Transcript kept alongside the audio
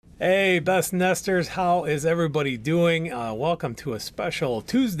Hey, best nesters, how is everybody doing? Welcome to a special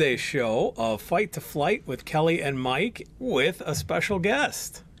Tuesday show of Fight to Flight with Kelly and Mike with a special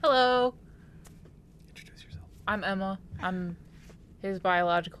guest. Hello, Introduce yourself. I'm Emma. I'm his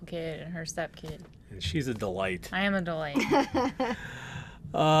biological kid and her stepkid. And she's a delight. I am a delight.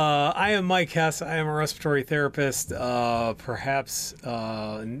 I am Mike Hess. I am a respiratory therapist, perhaps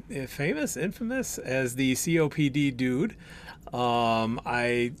infamous as the COPD dude.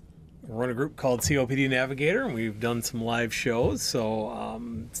 I run a group called COPD Navigator, and we've done some live shows, so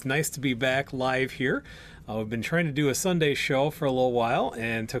it's nice to be back live here. We've been trying to do a Sunday show for a little while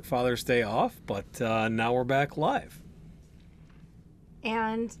and took Father's Day off, but now we're back live.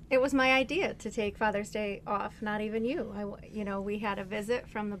 And it was my idea to take Father's Day off, not even you. We had a visit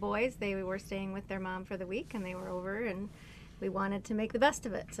from the boys. They were staying with their mom for the week, and they were over, and we wanted to make the best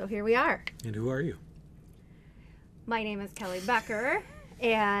of it. So here we are. And who are you? My name is Kelly Becker,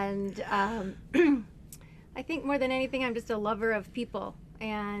 and I think more than anything, I'm just a lover of people.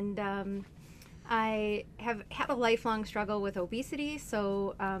 And I have had a lifelong struggle with obesity,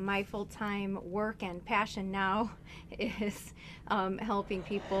 so my full-time work and passion now is helping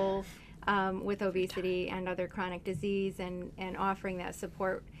people with obesity and other chronic disease and offering that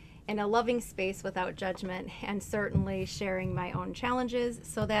support in a loving space without judgment, and certainly sharing my own challenges.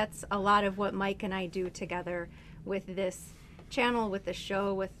 So that's a lot of what Mike and I do together with this channel, with the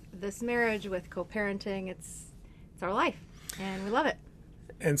show, with this marriage, with co-parenting. It's our life, and we love it.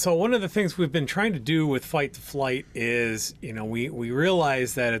 And so one of the things we've been trying to do with Fight to Flight is, we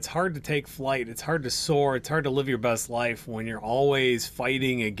realize that it's hard to take flight, it's hard to soar, it's hard to live your best life when you're always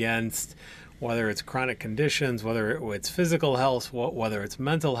fighting against, whether it's chronic conditions, whether it's physical health, whether it's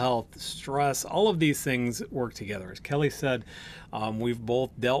mental health, stress. All of these things work together. As Kelly said, we've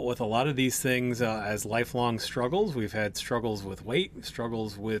both dealt with a lot of these things as lifelong struggles. We've had struggles with weight,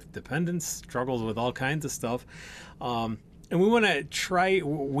 struggles with dependence, struggles with all kinds of stuff. And we want to try,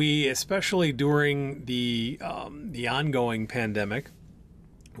 especially during the ongoing pandemic,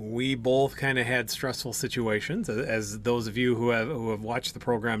 we both kind of had stressful situations, as those of you who have watched the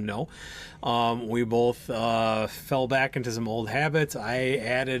program know. We both fell back into some old habits. I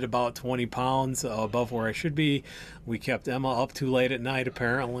added about 20 pounds above where I should be. We kept Emma up too late at night,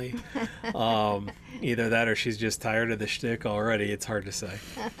 apparently. Either that or she's just tired of the shtick already. It's hard to say.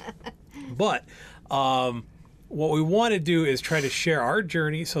 But what we want to do is try to share our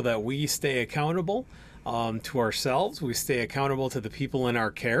journey so that we stay accountable to ourselves. We stay accountable to the people in our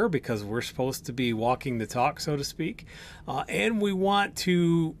care, because we're supposed to be walking the talk, so to speak. And we want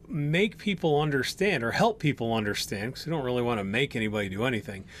to make people understand, or help people understand, because we don't really want to make anybody do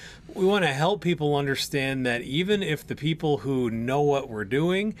anything. We want to help people understand that even if the people who know what we're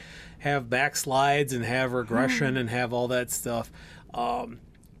doing have backslides and have regression and have all that stuff,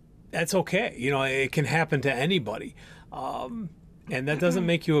 that's okay. It can happen to anybody. And that doesn't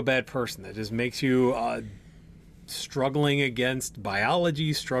make you a bad person. That just makes you struggling against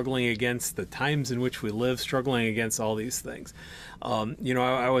biology, struggling against the times in which we live, struggling against all these things. I'm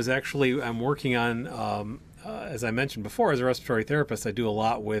working on, as I mentioned before, as a respiratory therapist, I do a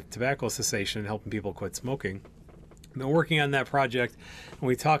lot with tobacco cessation and helping people quit smoking. I've been working on that project, and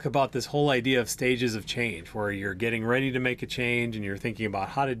we talk about this whole idea of stages of change, where you're getting ready to make a change and you're thinking about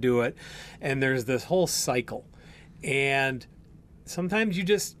how to do it. And there's this whole cycle. And sometimes you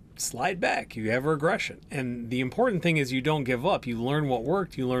just slide back, you have regression. And the important thing is you don't give up. You learn what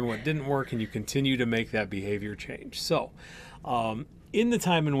worked, you learn what didn't work, and you continue to make that behavior change. So, in the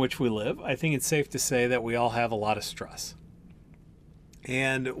time in which we live, I think it's safe to say that we all have a lot of stress.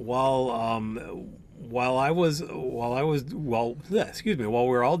 And while we were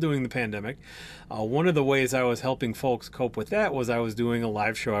all doing the pandemic, one of the ways I was helping folks cope with that was I was doing a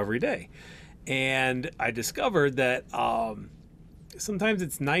live show every day. And I discovered that sometimes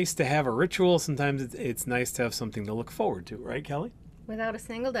it's nice to have a ritual. Sometimes it's nice to have something to look forward to. Right, Kelly? Without a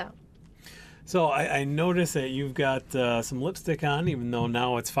single doubt. So I noticed that you've got some lipstick on, even though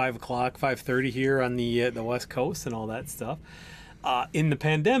now it's 5 o'clock, 5:30 here on the West Coast and all that stuff. In the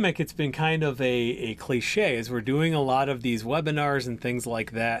pandemic, it's been kind of a cliche, as we're doing a lot of these webinars and things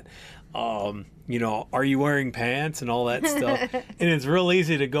like that. Are you wearing pants and all that stuff? And it's real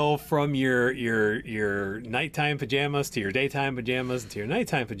easy to go from your nighttime pajamas to your daytime pajamas to your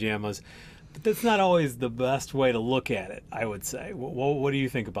nighttime pajamas. But that's not always the best way to look at it, I would say. What do you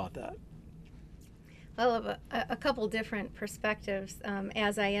think about that? Well, a couple different perspectives,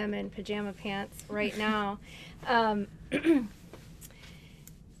 as I am in pajama pants right now.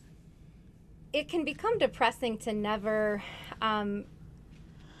 It can become depressing to never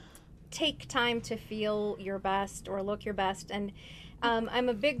take time to feel your best or look your best. And I'm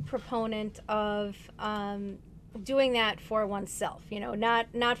a big proponent of doing that for oneself,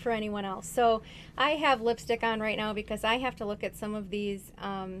 not for anyone else. So I have lipstick on right now because I have to look at some of these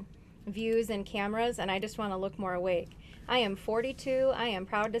views and cameras, and I just want to look more awake. I am 42. I am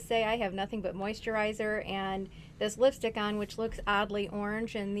proud to say I have nothing but moisturizer and this lipstick on, which looks oddly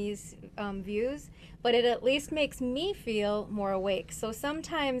orange in these views, but it at least makes me feel more awake. So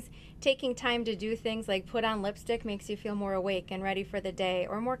sometimes taking time to do things like put on lipstick makes you feel more awake and ready for the day,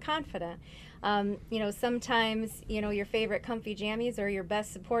 or more confident. Sometimes, your favorite comfy jammies are your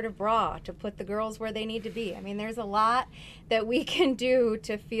best supportive bra to put the girls where they need to be. I mean, there's a lot that we can do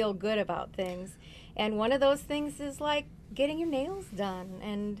to feel good about things. And one of those things is like getting your nails done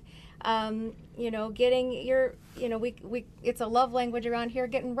and, getting your, it's a love language around here,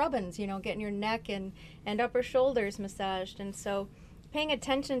 getting rubbings, getting your neck and upper shoulders massaged. And so paying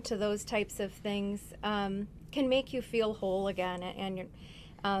attention to those types of things can make you feel whole again. And you're,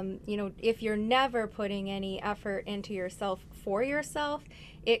 if you're never putting any effort into yourself for yourself,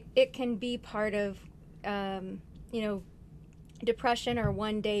 it can be part of, depression or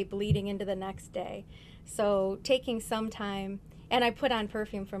one day bleeding into the next day. So taking some time, and I put on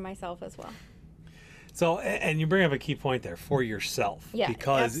perfume for myself as well. So, and you bring up a key point there, for yourself. Yeah,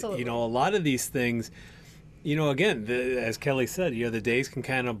 because, absolutely. a lot of these things, again, as Kelly said, the days can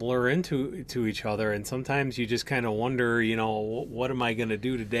kind of blur into each other, and sometimes you just kind of wonder, what am I going to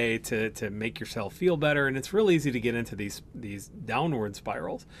do today to make yourself feel better? And it's real easy to get into these downward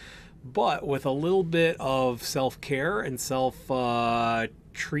spirals. But with a little bit of self-care and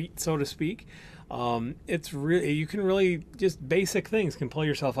self-treat, so to speak, it's really, you can really, just basic things can pull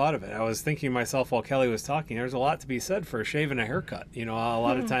yourself out of it. I was thinking to myself while Kelly was talking, there's a lot to be said for shaving a haircut. A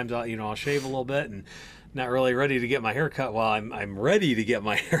lot of times I'll shave a little bit and not really ready to get my hair cut. Well, I'm ready to get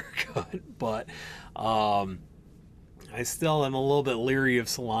my hair cut, but I still am a little bit leery of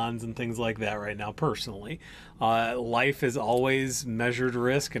salons and things like that right now, personally. Life is always measured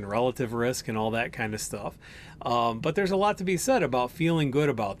risk and relative risk and all that kind of stuff. But there's a lot to be said about feeling good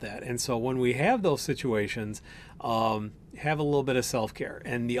about that. And so when we have those situations, have a little bit of self-care.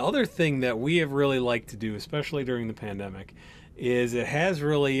 And the other thing that we have really liked to do, especially during the pandemic, is it has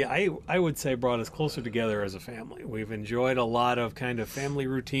really, I would say, brought us closer together as a family. We've enjoyed a lot of kind of family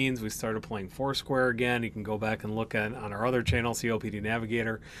routines. We started playing Foursquare again. You can go back and look on our other channel, COPD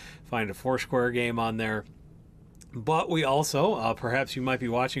Navigator, find a Foursquare game on there. But we also, perhaps you might be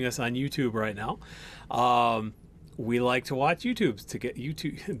watching us on YouTube right now. We like to watch YouTubes to get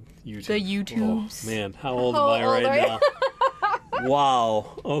YouTube. The YouTubes. Oh, man, how old am I right now?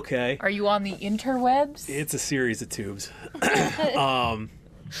 Wow. Okay. Are you on the interwebs? It's a series of tubes.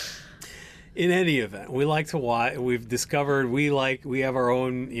 In any event, we like to watch. We've discovered we have our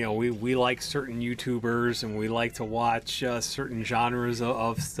own. We like certain YouTubers, and we like to watch certain genres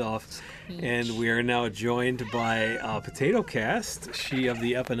of stuff. And we are now joined by Potato Cast, she of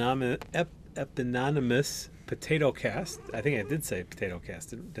the eponymous Potato Cast. I think I did say Potato Cast,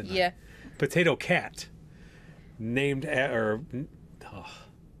 didn't I? Yeah. Potato Cat. Named I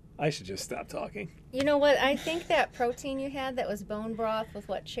should just stop talking. You know what? I think that protein you had that was bone broth with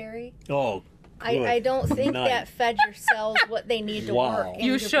cherry? Oh, I don't think night. that fed your cells what they need to Wow. work. in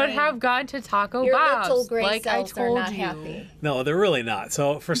You your should brain. have gone to Taco Your Bob's. little gray like I cells are told not you. happy. No, they're really not.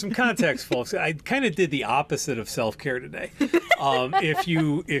 So for some context, folks, I kind of did the opposite of self-care today. If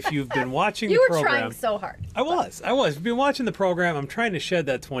you've been watching You the were program, trying so hard. I was. You've been watching the program. I'm trying to shed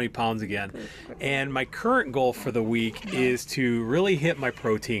that 20 pounds again. And my current goal for the week is to really hit my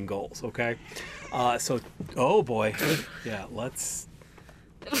protein goals, okay? Oh boy. Yeah,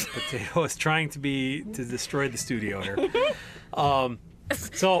 Potato is trying to destroy the studio here.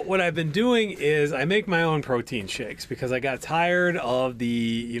 So what I've been doing is I make my own protein shakes because I got tired of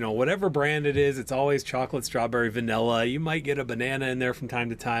the, whatever brand it is. It's always chocolate, strawberry, vanilla. You might get a banana in there from time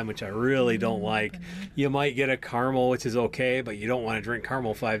to time, which I really don't like. You might get a caramel, which is okay, but you don't want to drink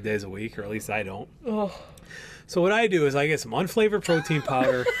caramel 5 days a week, or at least I don't. Oh. So what I do is I get some unflavored protein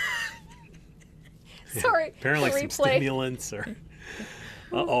powder. Sorry. Apparently the some replay. stimulants or...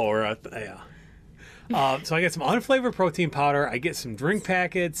 yeah. So I get some unflavored protein powder. I get some drink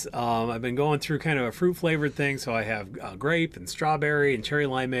packets. I've been going through kind of a fruit flavored thing, so I have grape and strawberry and cherry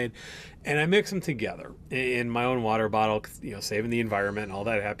limeade, and I mix them together in my own water bottle, saving the environment and all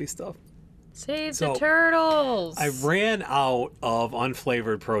that happy stuff. Save So, the turtles. I ran out of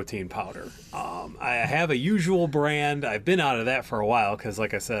unflavored protein powder. I have a usual brand. I've been out of that for a while because,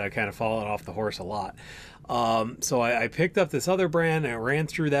 like I said, I kind of fallen off the horse a lot. So I picked up this other brand and I ran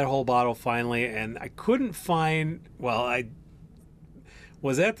through that whole bottle finally, and I couldn't find,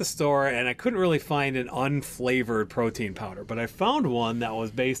 was at the store and I couldn't really find an unflavored protein powder, but I found one that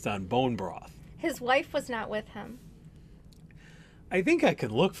was based on bone broth. His wife was not with him. I think I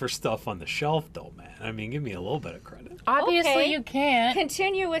could look for stuff on the shelf though, man. I mean, give me a little bit of credit. Obviously, Okay. you can't.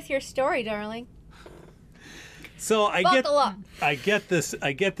 Continue with your story, darling. So Buckle up. I get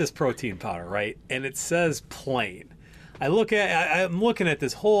this protein powder, right? And it says plain. I'm looking at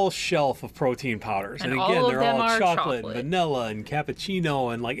this whole shelf of protein powders, and And again, all of they're them all are chocolate and chocolate. vanilla and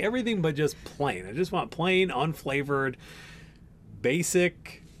cappuccino and like everything but just plain. I just want plain, unflavored,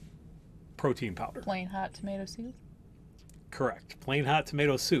 basic protein powder. Plain hot tomato soup. Correct. Plain hot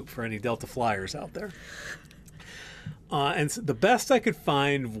tomato soup for any Delta Flyers out there. And so the best I could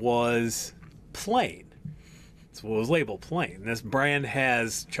find was plain. So it was labeled plain. This brand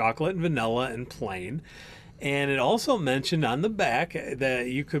has chocolate and vanilla and plain. And it also mentioned on the back that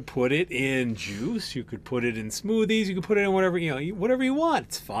you could put it in juice, you could put it in smoothies, you could put it in whatever, whatever you want.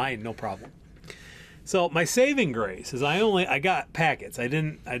 It's fine, no problem. So my saving grace is I got packets. I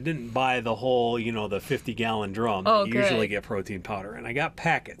didn't buy the whole, the 50-gallon drum that you usually get protein powder. And I got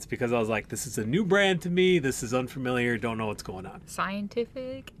packets because I was like, this is a new brand to me. This is unfamiliar. Don't know what's going on.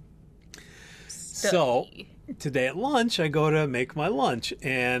 Scientific. So study. today at lunch, I go to make my lunch,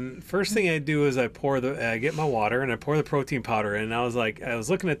 and first thing I do is I get my water and I pour the protein powder in. And I was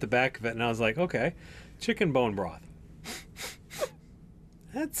looking at the back of it, and I was like, okay, chicken bone broth.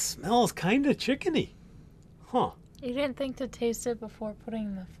 That smells kind of chickeny, huh? You didn't think to taste it before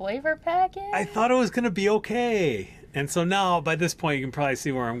putting the flavor pack in? I thought it was gonna be okay. And so now, by this point, you can probably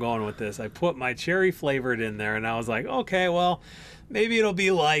see where I'm going with this. I put my cherry flavored in there, and I was like, okay, well, maybe it'll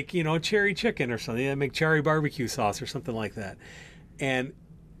be like, cherry chicken or something. I make cherry barbecue sauce or something like that. And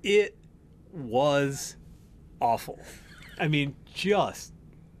it was awful. I mean, just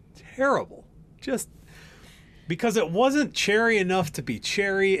terrible. Just because it wasn't cherry enough to be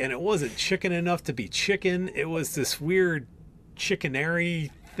cherry, and it wasn't chicken enough to be chicken. It was this weird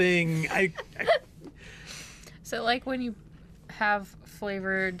chickenary thing. So like when you have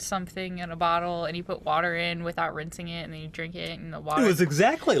flavored something in a bottle and you put water in without rinsing it and then you drink it and the water... It was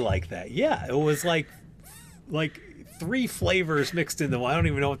exactly like that. Yeah, it was like 3 flavors mixed into. I don't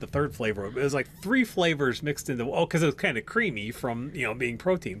even know what the third flavor was. It was like 3 flavors mixed into. Oh, because it was kind of creamy from being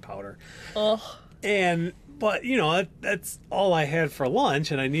protein powder. Oh. But that's all I had for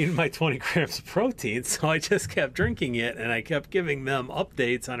lunch, and I needed my 20 grams of protein, so I just kept drinking it, and I kept giving them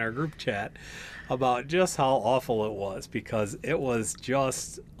updates on our group chat about just how awful it was, because it was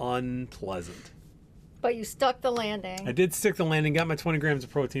just unpleasant. But you stuck the landing. I did stick the landing, got my 20 grams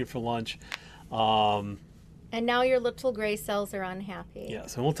of protein for lunch. And now your little gray cells are unhappy.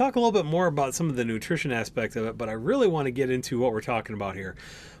 Yes, and we'll talk a little bit more about some of the nutrition aspect of it, but I really want to get into what we're talking about here.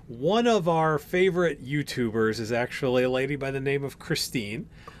 One of our favorite YouTubers is actually a lady by the name of Christine,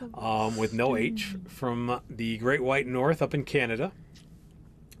 with no H, from the Great White North up in Canada,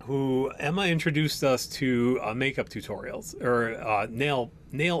 who Emma introduced us to makeup tutorials, or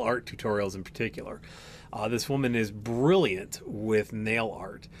nail art tutorials in particular. This woman is brilliant with nail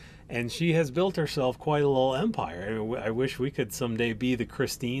art, and she has built herself quite a little empire. I wish we could someday be the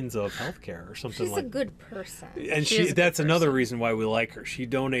Christines of healthcare or something She's like a good person. and She is a good that's another person. reason why we like her. She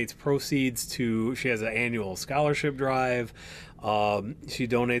donates proceeds to, she has an annual scholarship drive. She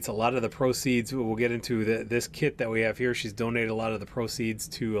donates a lot of the proceeds. We'll get into this kit that we have here. She's donated a lot of the proceeds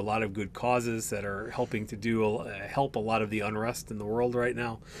to a lot of good causes that are helping to help a lot of the unrest in the world right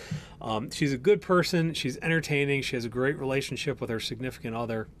now. She's a good person. She's entertaining. She has a great relationship with her significant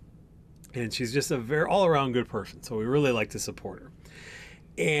other. And she's just a very all-around good person. So we really like to support her.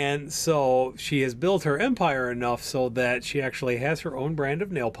 And so she has built her empire enough so that she actually has her own brand of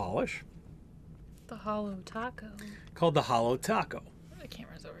nail polish The hollow taco. called the Hollow Taco. The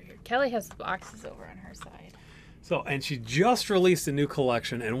camera's over here. Kelly has the boxes over on her side. So, and she just released a new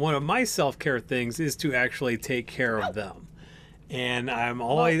collection, and one of my self-care things is to actually take care of them. And I'm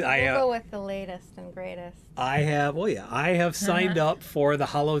always, We'll go with the latest and greatest. I have signed up for the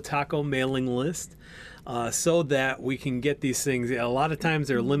Hollow Taco mailing list so that we can get these things. A lot of times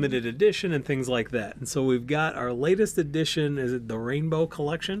they're limited edition and things like that. And so we've got our latest edition, is it the Rainbow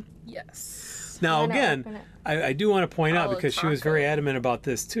Collection? Yes. Now, I'm gonna again, open it. I do want to point out, Hollow because she was very Taco. adamant about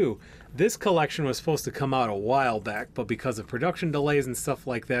this too. This collection was supposed to come out a while back, but because of production delays and stuff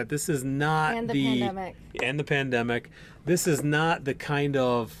like that, this is not And the pandemic. And the pandemic. This is not the kind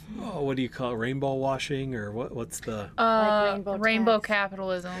of, what do you call it, rainbow washing, or what's the... Like Rainbow tax.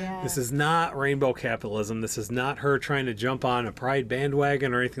 capitalism. Yeah. This is not rainbow capitalism. This is not her trying to jump on a pride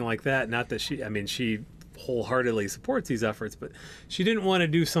bandwagon or anything like that. Not that she wholeheartedly supports these efforts, but she didn't want to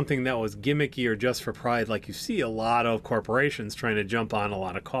do something that was gimmicky or just for pride, like you see a lot of corporations trying to jump on a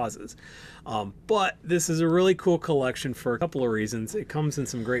lot of causes. But this is a really cool collection for a couple of reasons. It comes in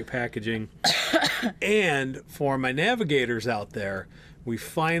some great packaging. And for my navigators out there, we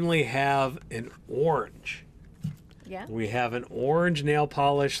finally have an orange. Yeah. We have an orange nail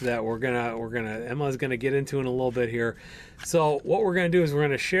polish that Emma's gonna get into in a little bit here. So what we're gonna do is we're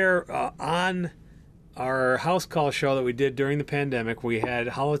gonna share on our house call show that we did during the pandemic. We had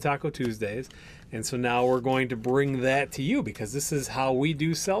Holo Taco Tuesdays, and so now we're going to bring that to you because this is how we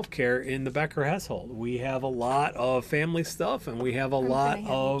do self-care in the Becker household. We have a lot of family stuff, and we have a lot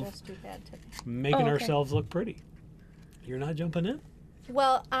of making ourselves look pretty. You're not jumping in?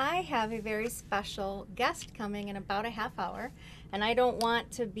 Well, I have a very special guest coming in about a half hour, and I don't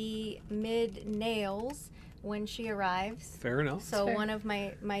want to be mid-nails when she arrives. Fair enough. So Fair. one of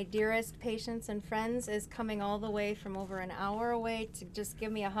my dearest patients and friends is coming all the way from over an hour away to just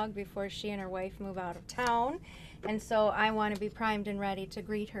give me a hug before she and her wife move out of town. And so I want to be primed and ready to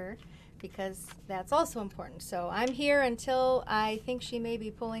greet her because that's also important. So I'm here until I think she may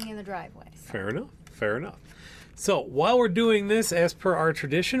be pulling in the driveway. So. Fair enough. Fair enough. So while we're doing this, as per our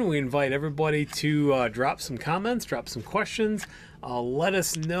tradition, we invite everybody to drop some comments, drop some questions. Let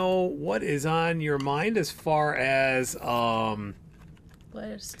us know what is on your mind as far as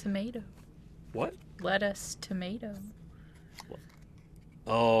Lettuce, tomato. what? Lettuce, tomato.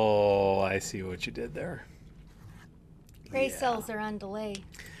 Oh, I see what you did there. Gray Yeah. cells are on delay.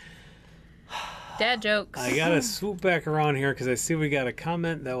 Dad jokes. I gotta swoop back around here because I see we got a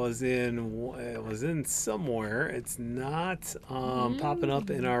comment that was in somewhere. It's not popping up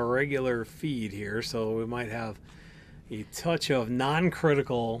in our regular feed here, so we might have a touch of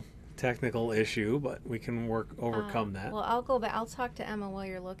non-critical technical issue, but we can overcome that. Well, I'll go back. I'll talk to Emma while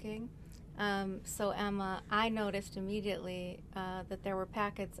you're looking. So Emma, I noticed immediately that there were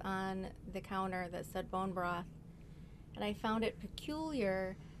packets on the counter that said bone broth, and I found it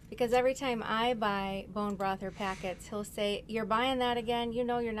peculiar because every time I buy bone broth or packets, he'll say, "You're buying that again? You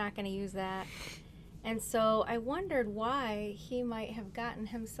know you're not going to use that." And so I wondered why he might have gotten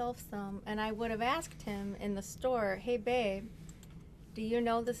himself some, and I would have asked him in the store, "Hey babe, do you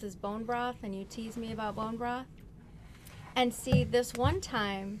know this is bone broth and you tease me about bone broth?" And see, this one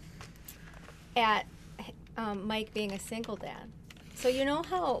time at Mike being a single dad. So you know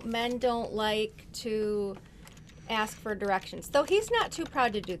how men don't like to ask for directions. Though he's not too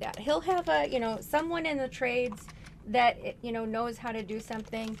proud to do that. He'll have someone in the trades that, knows how to do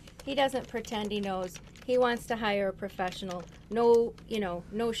something. He doesn't pretend he knows. He wants to hire a professional. No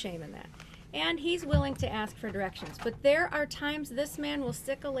shame in that. And he's willing to ask for directions. But there are times this man will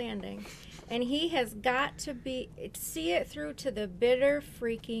stick a landing, and he has got to see it through to the bitter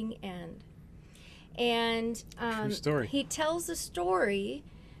freaking end. And True story. he tells the story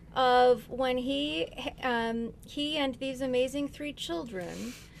of when he and these amazing 3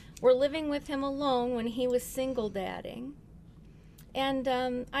 children were living with him alone when he was single dadding. And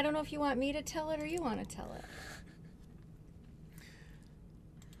I don't know if you want me to tell it or you want to tell it.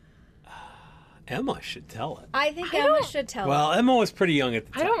 Emma should tell it. I think Emma should tell Well, it. Emma was pretty young at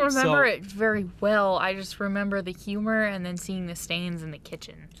the time. I don't remember so it very well. I just remember the humor and then seeing the stains in the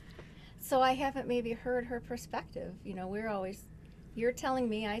kitchen. So I haven't maybe heard her perspective. You're telling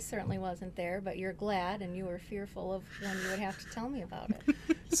me, I certainly wasn't there, but you're glad and you were fearful of when you would have to tell me about it.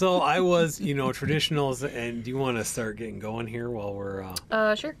 So I was, traditionals, and do you want to start getting going here while we're...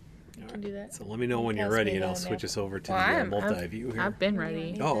 Sure. Can do that. So let me know when you're Pass ready, me and I'll the switch us over to Well, the multi-view here. I've been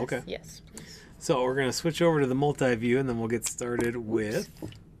ready. Yeah. Oh, okay. Yes, please. So we're going to switch over to the multi-view, and then we'll get started with...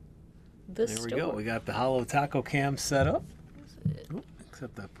 The There we go. We got the Holo Taco Cam set up. Oh,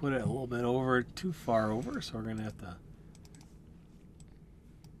 except I put it a little bit too far over, so we're going to have to...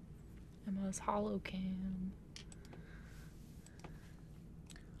 Emma's Holo Cam.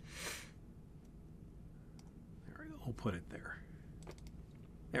 There we go. We'll put it there.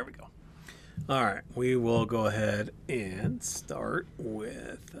 There we go. All right. We will go ahead and start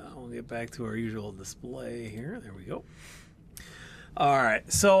with... we'll get back to our usual display here. There we go. All right.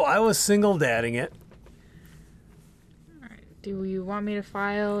 So I was single dadding it. All right. Do you want me to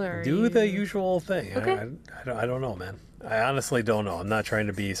file or Do the usual thing. Okay. I don't know, man. I honestly don't know. I'm not trying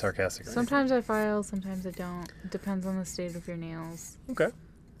to be sarcastic. or Sometimes I file, sometimes I don't. It depends on the state of your nails. anything. Okay.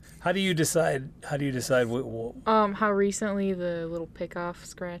 How do you decide How recently the little pick-off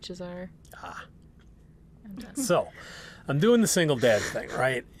scratches are. I'm done. So, I'm doing the single dad thing,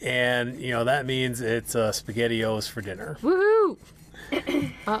 right? And, that means it's SpaghettiOs for dinner. Woohoo!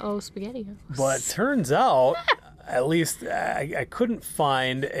 Uh-oh, spaghetti. But turns out, at least I couldn't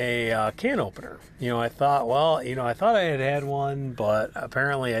find a can opener. I thought, well, I thought I had one, but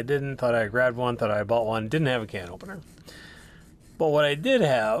apparently I didn't. Thought I grabbed one, thought I bought one, didn't have a can opener. But what I did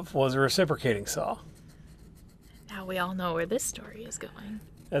have was a reciprocating saw. Now we all know where this story is going.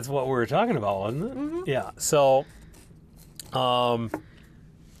 That's what we were talking about, wasn't it? Mm-hmm. Yeah. So, Okay.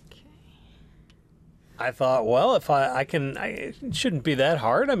 I thought, well, if it shouldn't be that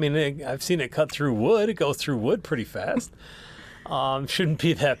hard. I mean, I've seen it cut through wood. It goes through wood pretty fast. Shouldn't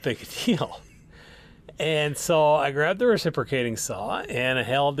be that big a deal. And so I grabbed the reciprocating saw and I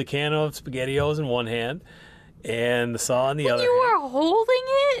held the can of SpaghettiOs in one hand and the saw in the other You hand. were holding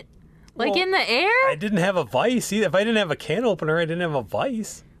it? Like Well, in the air? I didn't have a vise either. If I didn't have a can opener, I didn't have a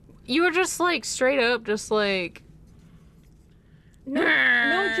vise. You were just like straight up, just like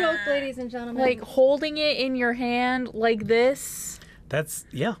No joke, ladies and gentlemen. holding it in your hand like this, That's,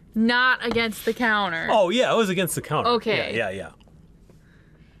 yeah. not against the counter. Oh, yeah, it was against the counter. Okay. Yeah.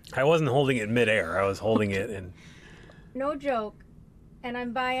 I wasn't holding it midair. I was holding it in. No joke, and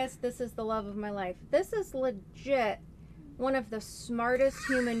I'm biased, this is the love of my life. This is legit one of the smartest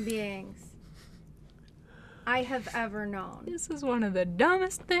human beings I have ever known. This is one of the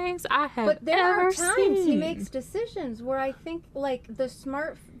dumbest things I have But there ever are times seen. he makes decisions where I think like the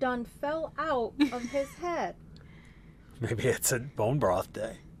smart done fell out of his head. Maybe it's a bone broth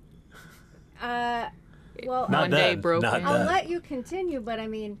day. Well, Not One day then, broken. not I'll then. let you continue, but I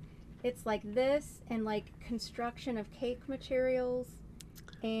mean, it's like this and like construction of cake materials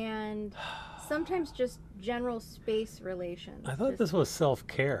and sometimes just general space relations. I thought this was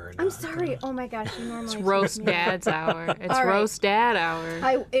self-care. I'm not, sorry. Oh my gosh, you normally It's tease roast me. dad's hour. It's All right. roast dad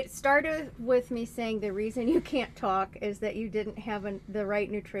hour. It started with me saying the reason you can't talk is that you didn't have the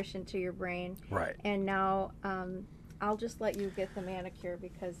right nutrition to your brain. Right. And now I'll just let you get the manicure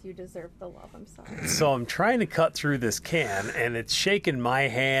because you deserve the love. I'm sorry. So I'm trying to cut through this can, and it's shaking my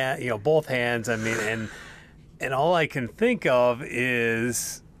hand, both hands. I mean, and all I can think of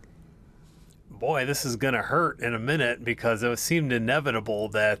is, boy, this is going to hurt in a minute because it seemed inevitable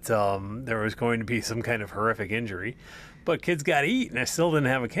that there was going to be some kind of horrific injury. But kids got to eat, and I still didn't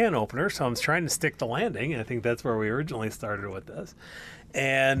have a can opener, so I'm trying to stick the landing. I think that's where we originally started with this.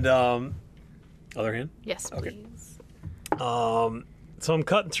 And other hand? Yes, Okay. please. So I'm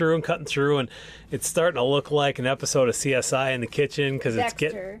cutting through, and it's starting to look like an episode of CSI in the kitchen because it's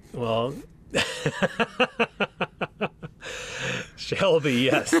Dexter. getting, well, Shelby,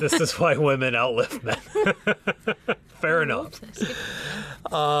 yes, this is why women outlive men. Fair enough.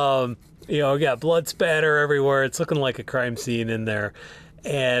 We got blood spatter everywhere. It's looking like a crime scene in there.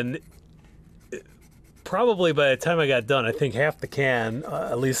 And probably by the time I got done, I think half the can,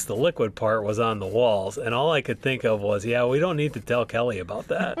 at least the liquid part, was on the walls. And all I could think of was, we don't need to tell Kelly about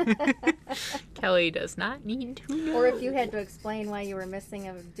that. Kelly does not need to know. Or if you had to explain why you were missing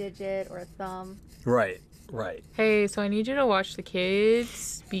a digit or a thumb. Right. Hey, so I need you to watch the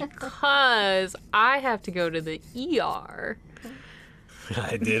kids because I have to go to the ER.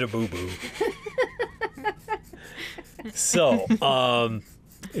 I did a boo-boo. So,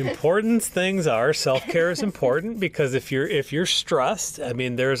 important things are self-care is important because if you're stressed, I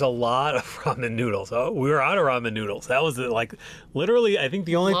mean, there's a lot of ramen noodles. Oh, we were out of ramen noodles. That was literally, I think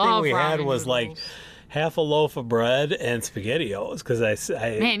the only thing Love we had ramen was like noodles. half a loaf of bread and SpaghettiOs because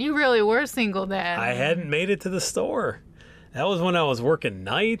I Man, you really were single dad. I hadn't made it to the store. That was when I was working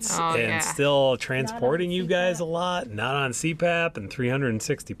nights Oh, and yeah. still transporting you guys CPAP. a lot, not on CPAP and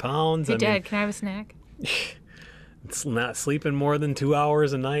 360 pounds. Hey, I Dad, mean, can I have a snack? it's not sleeping more than 2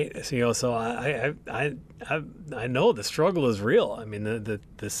 hours a night. So I know the struggle is real. I mean,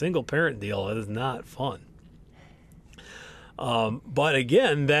 the single parent deal is not fun. But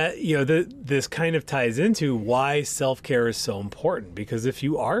again, that this kind of ties into why self-care is so important, because if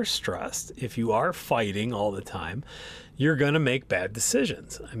you are stressed, if you are fighting all the time, you're going to make bad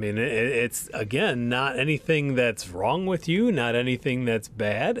decisions. I mean, it's again not anything that's wrong with you, not anything that's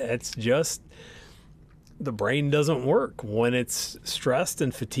bad. It's just the brain doesn't work when it's stressed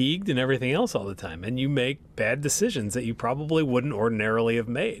and fatigued and everything else all the time, and you make bad decisions that you probably wouldn't ordinarily have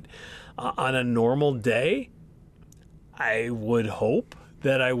made. On a normal day, I would hope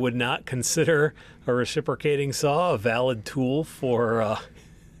that I would not consider a reciprocating saw a valid tool for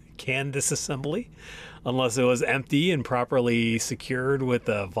can disassembly unless it was empty and properly secured with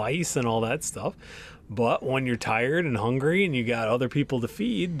a vise and all that stuff. But when you're tired and hungry and you got other people to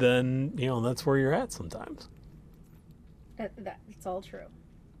feed, then, that's where you're at sometimes. It's all true.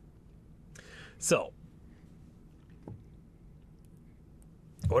 So,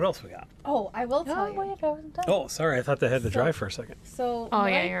 what else we got? Oh, I will tell Oh, you. wait, I wasn't done. Oh, sorry. I thought they had to dry for a second. So Oh, my,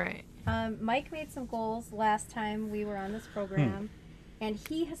 yeah, you're right. Mike made some goals last time we were on this program, and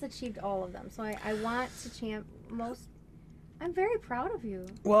he has achieved all of them. So I want to most. I'm very proud of you.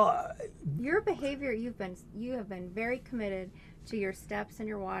 Well, Your behavior, you have been very committed to your steps and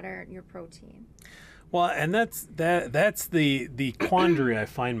your water and your protein. well, and that's the quandary I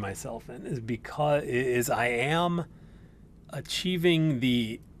find myself in is I am achieving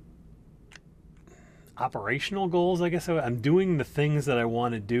the operational goals, I guess. I'm doing the things that I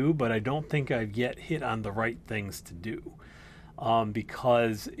want to do, but I don't think I've yet hit on the right things to do.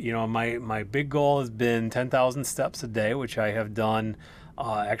 Because, my big goal has been 10,000 steps a day, which I have done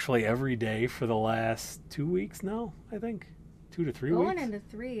actually every day for the last 2 weeks now, I think. 2 to 3 weeks. Going into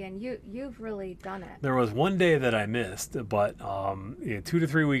 3, and you've really done it. There was one day that I missed, but 2 to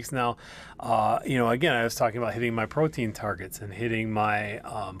 3 weeks now. Again, I was talking about hitting my protein targets and hitting my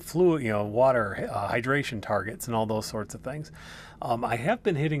fluid, water, hydration targets and all those sorts of things. I have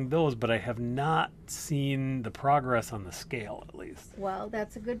been hitting those, but I have not seen the progress on the scale, at least. Well,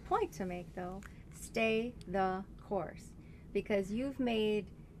 that's a good point to make, though. Stay the course, because you've made.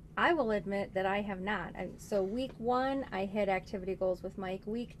 I will admit that I have not. So week 1, I hit activity goals with Mike.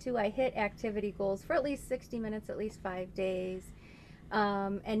 Week 2, I hit activity goals for at least 60 minutes, at least 5 days.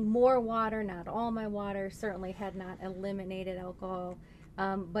 And more water, not all my water. Certainly had not eliminated alcohol,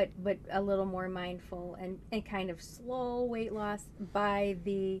 but a little more mindful and kind of slow weight loss. By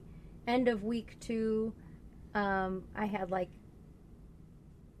the end of week 2, I had like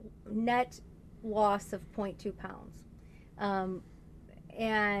net loss of 0.2 pounds.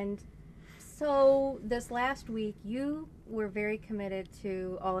 And so this last week, you were very committed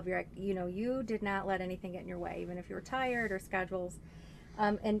to all of your, you did not let anything get in your way, even if you were tired or schedules.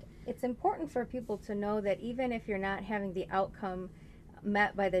 And it's important for people to know that even if you're not having the outcome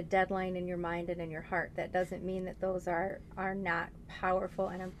met by the deadline in your mind and in your heart, that doesn't mean that those are not powerful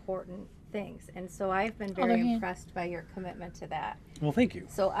and important things. And so I've been very impressed by your commitment to that. Well, thank you.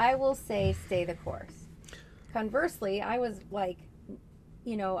 So I will say stay the course. Conversely, I was like,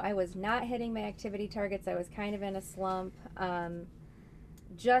 I was not hitting my activity targets. I was kind of in a slump.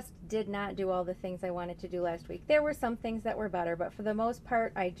 Just did not do all the things I wanted to do last week. There were some things that were better, but for the most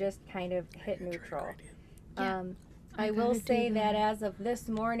part, I just kind of hit neutral. I will say that as of this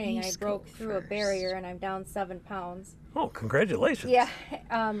morning, I broke through a barrier and I'm down 7 pounds. Oh, congratulations. Yeah,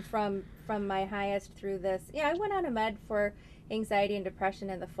 from my highest through this. Yeah, I went on a med for anxiety and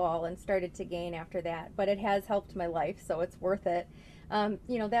depression in the fall and started to gain after that, but it has helped my life, so it's worth it.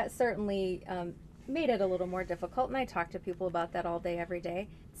 That certainly made it a little more difficult, and I talk to people about that all day, every day.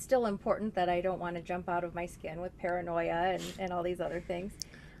 It's still important that I don't want to jump out of my skin with paranoia and all these other things.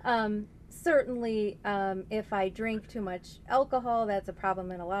 Certainly, if I drink too much alcohol, that's a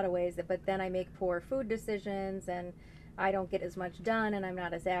problem in a lot of ways, but then I make poor food decisions, and I don't get as much done, and I'm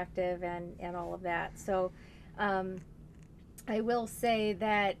not as active, and all of that. So I will say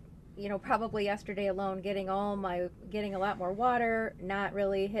that probably yesterday alone, getting a lot more water, not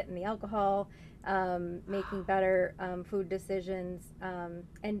really hitting the alcohol, making better food decisions,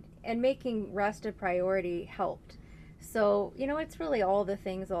 and making rest a priority helped. So, it's really all the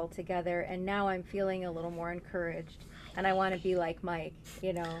things all together, and now I'm feeling a little more encouraged, and I want to be like Mike,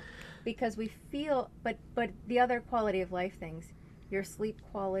 because we feel, but the other quality of life things, your sleep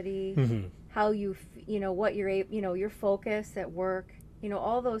quality, how what you're able, your focus at work,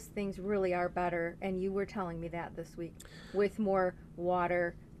 all those things really are better, and you were telling me that this week, with more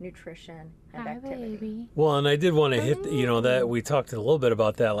water, nutrition, and activity. Baby. Well, and I did want to hit, that we talked a little bit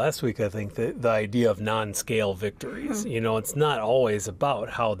about that last week, I think, the idea of non-scale victories. It's not always about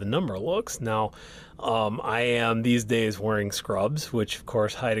how the number looks. Now, I am these days wearing scrubs, which, of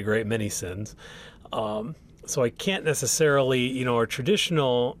course, hide a great many sins. So I can't necessarily, our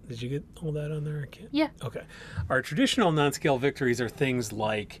traditional, did you get all that on there? I can't. Yeah. Okay. Our traditional non-scale victories are things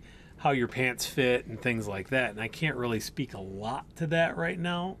like how your pants fit and things like that. And I can't really speak a lot to that right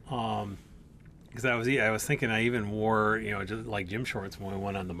now. Because I was thinking I even wore, just like gym shorts when we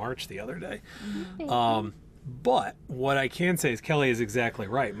went on the march the other day. But what I can say is Kelly is exactly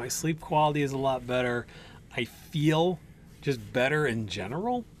right. My sleep quality is a lot better. I feel just better in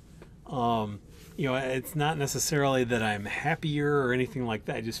general. It's not necessarily that I'm happier or anything like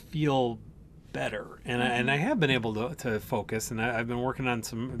that. I just feel better. And I have been able to focus, and I've been working on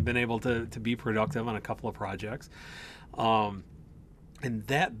been able to be productive on a couple of projects. And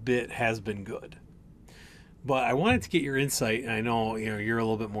that bit has been good. But I wanted to get your insight, and I know, you're a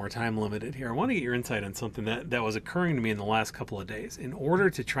little bit more time limited here. I want to get your insight on something that was occurring to me in the last couple of days. In order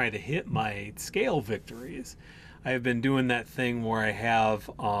to try to hit my scale victories, I have been doing that thing where I have,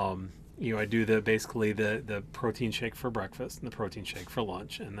 I do basically the protein shake for breakfast and the protein shake for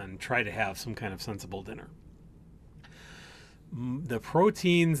lunch, and then try to have some kind of sensible dinner. The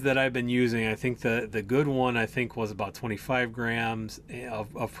proteins that I've been using, I think the good one I think was about 25 grams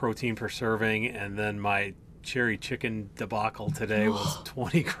of protein per serving, and then my cherry chicken debacle today was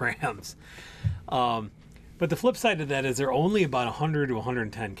 20 grams. But the flip side of that is they're only about 100 to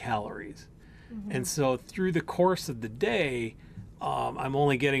 110 calories. And so through the course of the day, I'm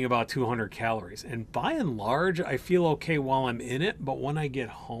only getting about 200 calories. And by and large, I feel okay while I'm in it. But when I get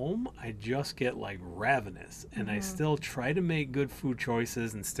home, I just get like ravenous. And I still try to make good food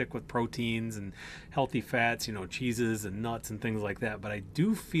choices and stick with proteins and healthy fats, cheeses and nuts and things like that. But I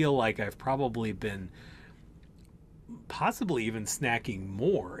do feel like I've probably been possibly even snacking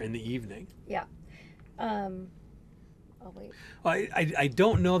more in the evening. Yeah. Oh, wait. I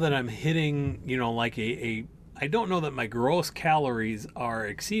don't know that I'm hitting, like I don't know that my gross calories are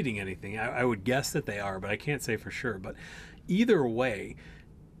exceeding anything. I would guess that they are, but I can't say for sure. But either way,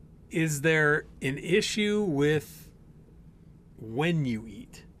 is there an issue with when you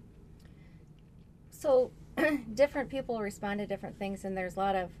eat? So different people respond to different things, and there's a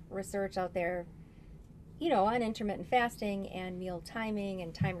lot of research out there, on intermittent fasting and meal timing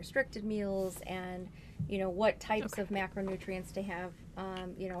and time restricted meals and, what types of macronutrients to have,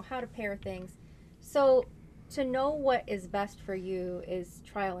 how to pair things. So to know what is best for you is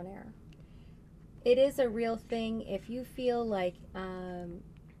trial and error. It is a real thing. If you feel like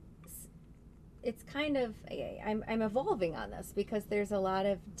it's kind of, I'm evolving on this because there's a lot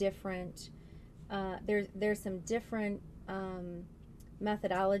of different, there's some different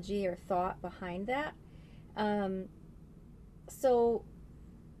methodology or thought behind that. So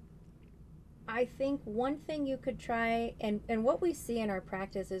I think one thing you could try, and what we see in our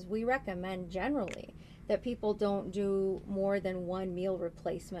practice is we recommend generally that people don't do more than one meal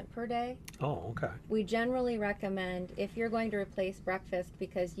replacement per day. Oh, okay. We generally recommend if you're going to replace breakfast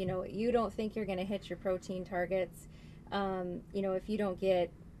because, you don't think you're going to hit your protein targets, if you don't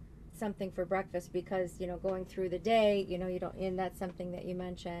get something for breakfast because, going through the day, you don't, and that's something that you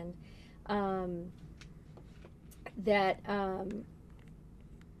mentioned,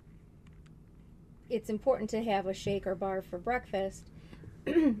 it's important to have a shake or bar for breakfast.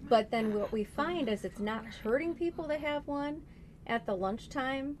 But then what we find is it's not hurting people to have one at the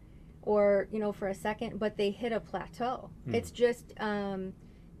lunchtime or, for a second, but they hit a plateau. It's just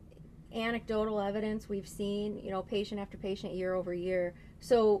anecdotal evidence we've seen, patient after patient, year over year.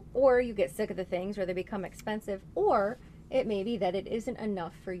 So, or you get sick of the things or they become expensive, or it may be that it isn't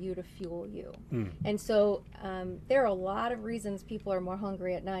enough for you to fuel you. And so there are a lot of reasons people are more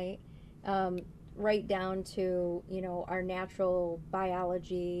hungry at night. Right down to our natural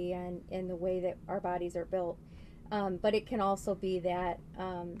biology and the way that our bodies are built, but it can also be that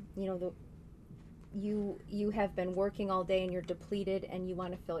you have been working all day and you're depleted and you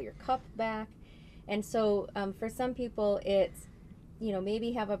want to fill your cup back, and so for some people it's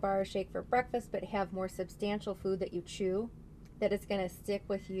maybe have a bar or shake for breakfast, but have more substantial food that you chew, that it's going to stick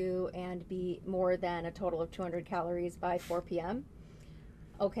with you and be more than a total of 200 calories by 4 p.m.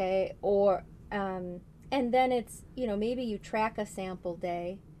 Okay, or and then it's, maybe you track a sample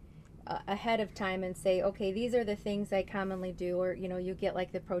day ahead of time and say, okay, these are the things I commonly do, or, you get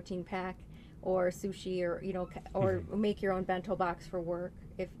like the protein pack or sushi or, or make your own bento box for work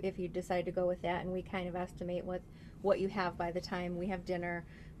if you decide to go with that. And we kind of estimate what you have by the time we have dinner.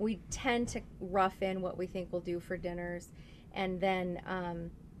 We tend to rough in what we think we'll do for dinners. And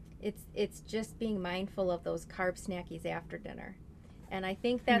then it's just being mindful of those carb snackies after dinner. And I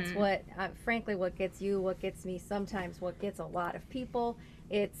think that's what, frankly, what gets you, what gets me, sometimes what gets a lot of people.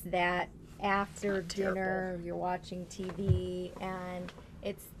 It's that after dinner, you're watching TV, and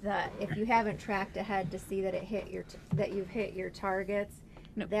it's if you haven't tracked ahead to see that that you've hit your targets,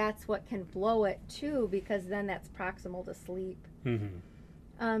 that's what can blow it too, because then that's proximal to sleep.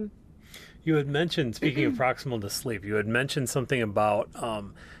 You had mentioned, speaking of proximal to sleep, you had mentioned something about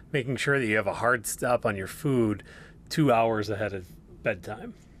making sure that you have a hard stop on your food 2 hours ahead of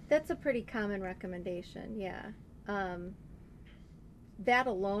bedtime. That's a pretty common recommendation, yeah. That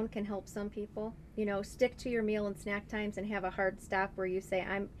alone can help some people. Stick to your meal and snack times and have a hard stop where you say,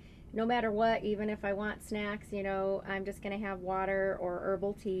 no matter what, even if I want snacks, I'm just going to have water or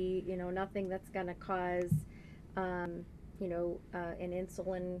herbal tea, nothing that's going to cause, an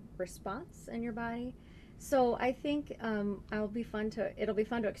insulin response in your body. So I think it'll be fun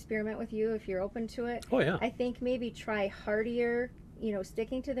to experiment with you if you're open to it. Oh, yeah. I think maybe try heartier,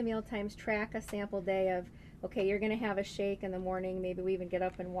 sticking to the meal times, track a sample day of, okay, you're going to have a shake in the morning. Maybe we even get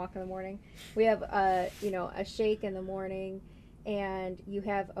up and walk in the morning. We have, a shake in the morning, and you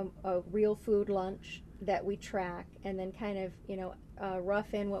have a real food lunch that we track, and then kind of,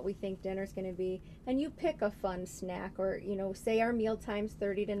 rough in what we think dinner's going to be, and you pick a fun snack, or, say our meal time's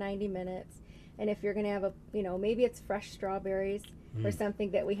 30 to 90 minutes, and if you're going to have maybe it's fresh strawberries or something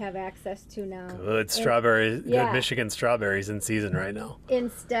that we have access to now. Good strawberries, yeah. Good Michigan strawberries in season right now.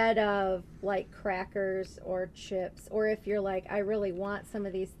 Instead of like crackers or chips, or if you're like, I really want some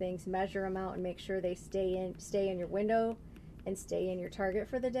of these things, measure them out and make sure they stay in your window and stay in your target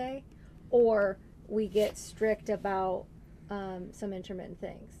for the day. Or we get strict about some intermittent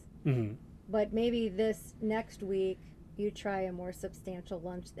things. Mm-hmm. But maybe this next week you try a more substantial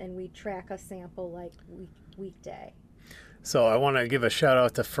lunch, and we track a sample like weekday. So I want to give a shout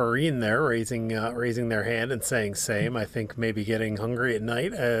out to Farine there, raising their hand and saying same. I think maybe getting hungry at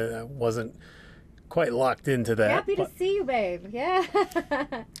night. I wasn't quite locked into that. Happy to see you, babe. Yeah.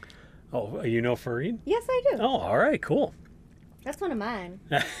 Oh, you know Farine? Yes, I do. Oh, all right, cool. That's one of mine.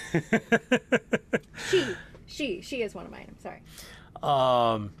 She is one of mine. I'm sorry.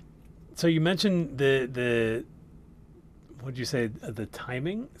 So you mentioned the what'd you say, the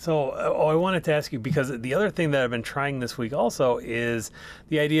timing? So I wanted to ask you, because the other thing that I've been trying this week also is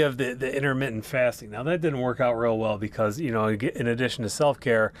the idea of the intermittent fasting. Now that didn't work out real well because, in addition to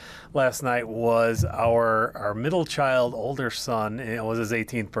self-care, last night was our middle child, older son, and it was his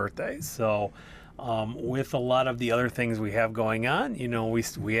 18th birthday. So with a lot of the other things we have going on,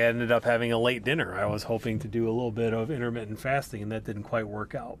 we ended up having a late dinner. I was hoping to do a little bit of intermittent fasting, and that didn't quite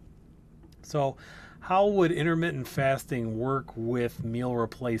work out. So how would intermittent fasting work with meal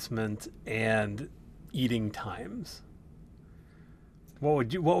replacement and eating times?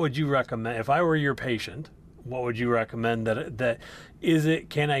 What would you recommend if I were your patient? What would you recommend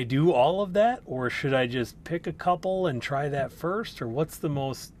can I do all of that, or should I just pick a couple and try that first, or what's the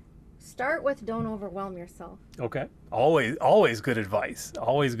most? Start with don't overwhelm yourself. Okay. Always good advice.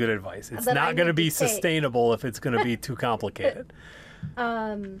 Always good advice. It's not going to be sustainable if it's going to be too complicated.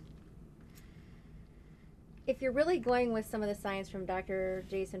 If you're really going with some of the science from Dr.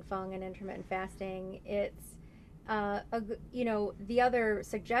 Jason Fung and intermittent fasting, it's the other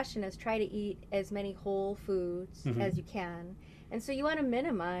suggestion is try to eat as many whole foods as you can, and so you want to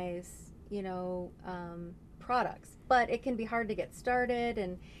minimize products, but it can be hard to get started.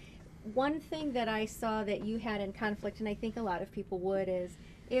 And one thing that I saw that you had in conflict, and I think a lot of people would, is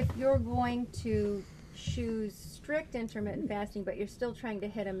if you're going to choose strict intermittent fasting but you're still trying to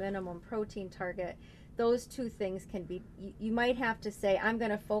hit a minimum protein target, those two things can be, you might have to say, I'm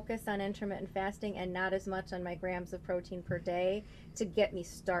going to focus on intermittent fasting and not as much on my grams of protein per day to get me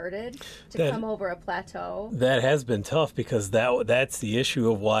started, come over a plateau. That has been tough, because that's the issue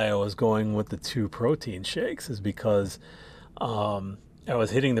of why I was going with the 2 protein shakes, is because I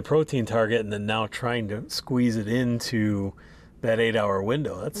was hitting the protein target and then now trying to squeeze it into that 8-hour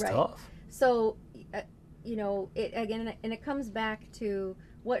window. That's right. Tough. So, it comes back to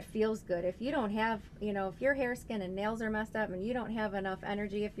what feels good. If you don't have, if your hair, skin, and nails are messed up and you don't have enough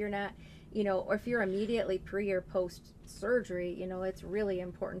energy, if you're not, or if you're immediately pre or post surgery, it's really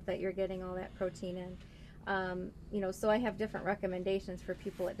important that you're getting all that protein in. So I have different recommendations for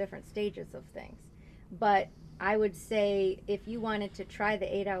people at different stages of things. But I would say if you wanted to try the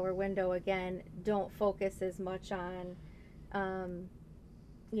 8-hour window again, don't focus as much on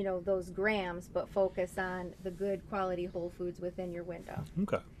those grams, but focus on the good quality whole foods within your window.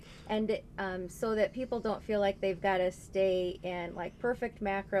 Okay. And so that people don't feel like they've got to stay in like perfect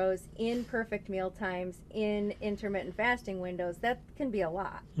macros, in perfect meal times, in intermittent fasting windows. That can be a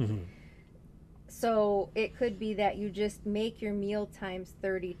lot. Mm-hmm. So it could be that you just make your meal times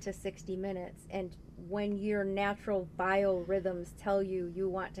 30 to 60 minutes, and when your natural biorhythms tell you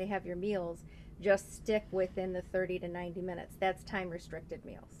want to have your meals, just stick within the 30 to 90 minutes. That's time restricted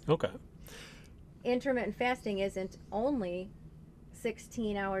meals. Okay. Intermittent fasting isn't only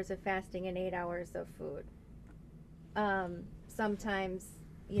 16 hours of fasting and 8 hours of food. Sometimes,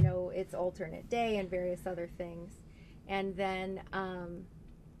 it's alternate day and various other things. And then,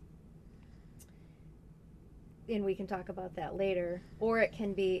 and we can talk about that later. Or it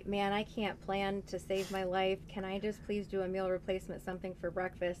can be, man, I can't plan to save my life. Can I just please do a meal replacement, something for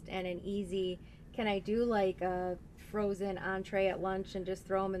breakfast, and an easy, can I do like a frozen entree at lunch and just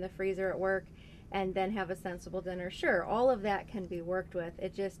throw them in the freezer at work and then have a sensible dinner? Sure, all of that can be worked with.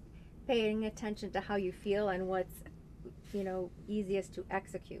 It just paying attention to how you feel and what's, easiest to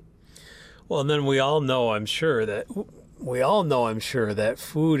execute. Well, and then we all know, I'm sure that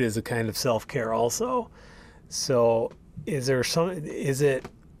food is a kind of self-care also. So I'm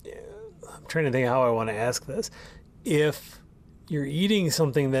trying to think how I want to ask this. If you're eating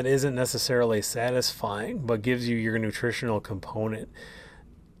something that isn't necessarily satisfying, but gives you your nutritional component.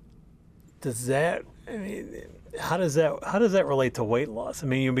 Does that, I mean, how does that relate to weight loss? I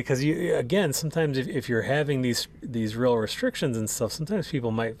mean, because you, again, sometimes if you're having these real restrictions and stuff, sometimes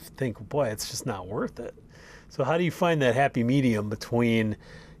people might think, boy, it's just not worth it. So how do you find that happy medium between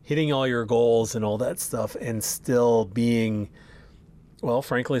hitting all your goals and all that stuff and still being, well,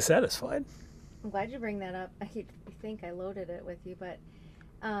 frankly, satisfied? I'm glad you bring that up. I think I loaded it with you, but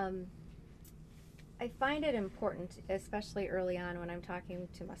I find it important, especially early on when I'm talking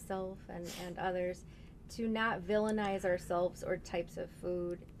to myself and others, to not villainize ourselves or types of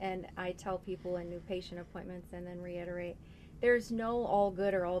food. And I tell people in new patient appointments and then reiterate, there's no all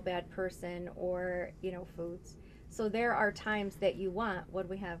good or all bad person or, foods. So there are times that you want, what do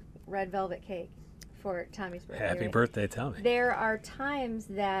we have? Red velvet cake for Tommy's birthday. Happy right? birthday, Tommy. There are times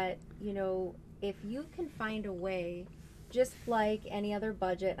that, if you can find a way, just like any other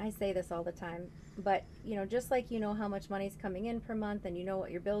budget, I say this all the time, but just like how much money's coming in per month and what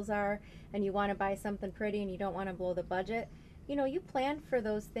your bills are and you want to buy something pretty and you don't want to blow the budget, you plan for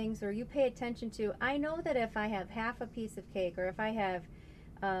those things, or you pay attention to, I know that if I have half a piece of cake, or if I have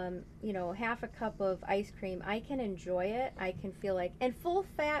half a cup of ice cream, I can enjoy it. I can feel like, and full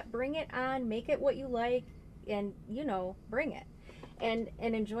fat, bring it on, make it what you like, and bring it and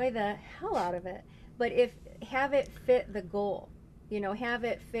enjoy the hell out of it. But have it fit the goal, have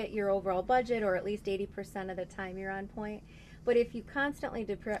it fit your overall budget, or at least 80% of the time you're on point. But if you constantly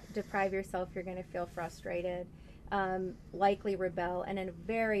deprive yourself, you're going to feel frustrated, likely rebel. And a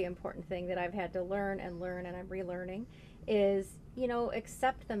very important thing that I've had to learn, and I'm relearning, is,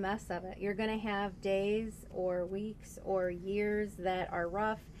 accept the mess of it. You're going to have days or weeks or years that are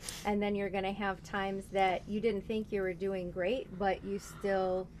rough, and then you're going to have times that you didn't think you were doing great, but you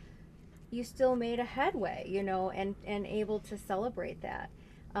still made a headway, and able to celebrate that.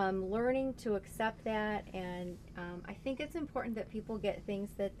 Learning to accept that, and I think it's important that people get things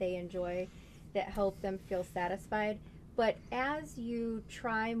that they enjoy that help them feel satisfied. But as you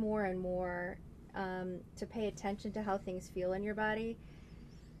try more and more to pay attention to how things feel in your body,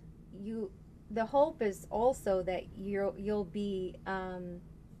 the hope is also that you'll be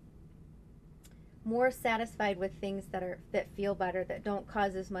more satisfied with things that feel better, that don't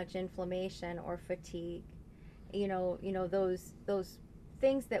cause as much inflammation or fatigue. Those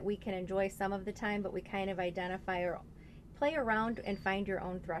things that we can enjoy some of the time, but we kind of identify or play around and find your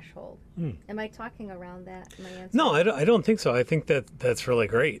own threshold. Am I talking around that? My answer? No, I don't think so. I think that's really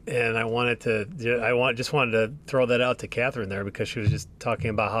great, and just wanted to throw that out to Catherine there, because she was just talking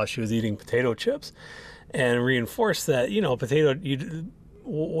about how she was eating potato chips, and reinforce that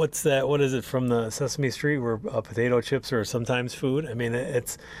what's that? What is it from the Sesame Street where potato chips are sometimes food? I mean,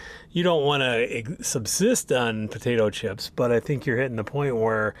 you don't want to subsist on potato chips, but I think you're hitting the point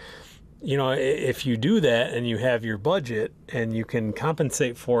where, if you do that and you have your budget and you can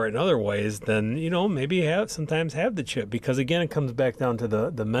compensate for it in other ways, then, maybe sometimes have the chip, because again, it comes back down to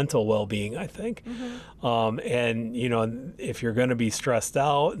the mental well-being, I think. Mm-hmm. And, if you're going to be stressed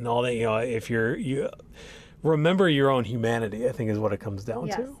out and all that, if you remember your own humanity, I think is what it comes down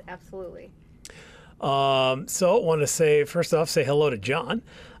to. Yes, absolutely. So I want to say, first off, say hello to John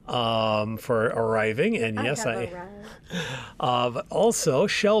for arriving. And yes, but also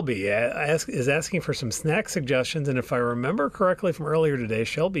Shelby is asking for some snack suggestions. And if I remember correctly from earlier today,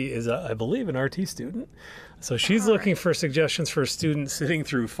 Shelby is, I believe, an RT student. So she's looking for suggestions for students sitting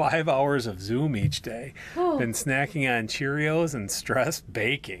through 5 hours of Zoom each day, been snacking on Cheerios and stressed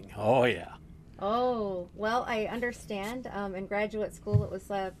baking. Oh, yeah. Oh, well, I understand. In graduate school, it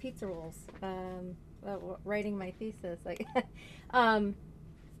was pizza rolls. Writing my thesis,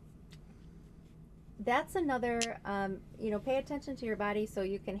 that's another. Pay attention to your body so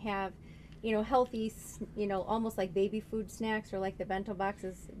you can have, healthy, almost like baby food snacks, or like the bento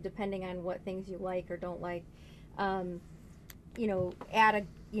boxes, depending on what things you like or don't like. Add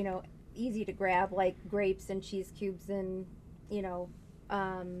easy to grab, like grapes and cheese cubes and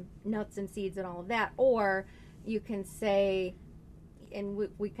nuts and seeds and all of that. Or you can say, and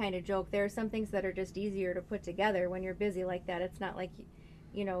we kind of joke, there are some things that are just easier to put together when you're busy like that. It's not like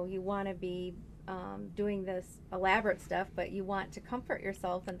you want to be doing this elaborate stuff, but you want to comfort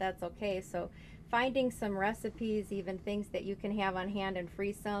yourself, and that's okay. So finding some recipes, even things that you can have on hand, and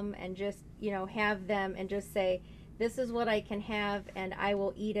freeze some, and just have them and just say, this is what I can have, and I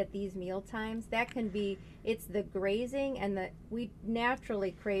will eat at these meal times. That can be, it's the grazing, and we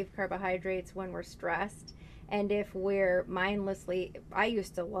naturally crave carbohydrates when we're stressed, And if we're mindlessly, I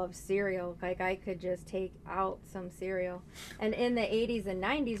used to love cereal. Like I could just take out some cereal. And in the 80s and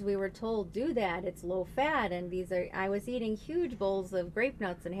 90s, we were told do that. It's low fat, and I was eating huge bowls of grape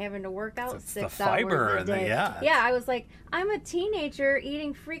nuts and having to work out It's 6 the fiber hours a and the- day. yeah. Yeah, I was like, I'm a teenager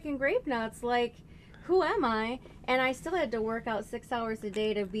eating freaking grape nuts. Like, who am I? And I still had to work out 6 hours a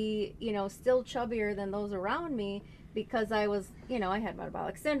day to be, still chubbier than those around me because I was, I had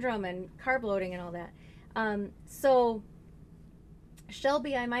metabolic syndrome and carb loading and all that. So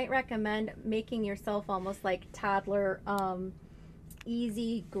Shelby, I might recommend making yourself almost like toddler,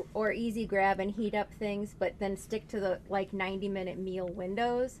 easy grab and heat up things, but then stick to the like 90-minute meal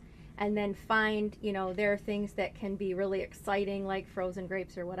windows, and then find, there are things that can be really exciting like frozen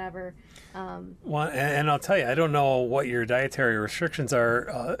grapes or whatever. Well, and I'll tell you, I don't know what your dietary restrictions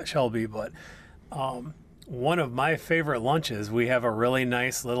are, Shelby, but one of my favorite lunches, we have a really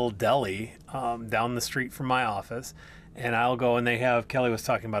nice little deli down the street from my office, and I'll go and Kelly was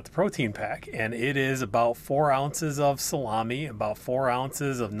talking about the protein pack, and it is about 4 ounces of salami, about 4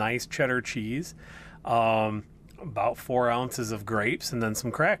 ounces of nice cheddar cheese, about 4 ounces of grapes, and then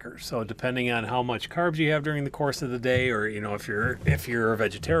some crackers. So depending on how much carbs you have during the course of the day, or if you're a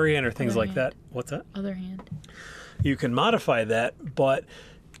vegetarian or things like that. What's that? Other hand. You can modify that, but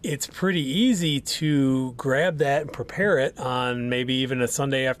it's pretty easy to grab that and prepare it on maybe even a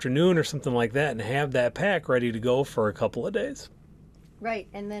Sunday afternoon or something like that and have that pack ready to go for a couple of days. Right.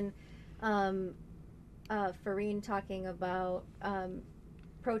 And then Farine talking about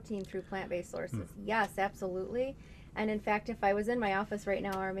protein through plant-based sources. Yes, absolutely. And in fact, if I was in my office right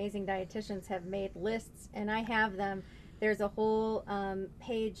now, our amazing dietitians have made lists, and I have them. There's a whole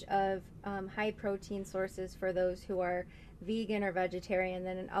page of high protein sources for those who are vegan or vegetarian,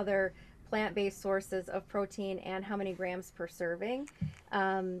 then in other plant-based sources of protein and how many grams per serving.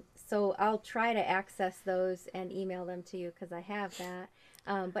 So I'll try to access those and email them to you because I have that.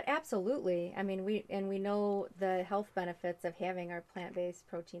 But absolutely, I mean, we know the health benefits of having our plant-based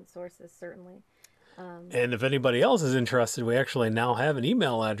protein sources, certainly. And if anybody else is interested, we actually now have an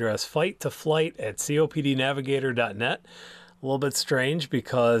email address, fight2flight@copdnavigator.net. A little bit strange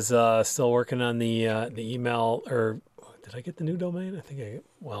because still working on the email, or did I get the new domain? I think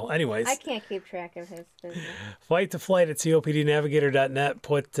well, anyways. I can't keep track of his business. Fight2flight@copdnavigator.net.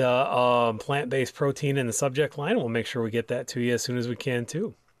 Put plant-based protein in the subject line. We'll make sure we get that to you as soon as we can,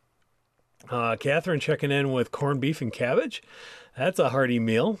 too. Catherine checking in with corned beef and cabbage. That's a hearty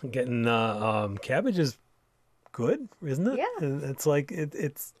meal. Getting cabbage is good, isn't it? Yeah. It's like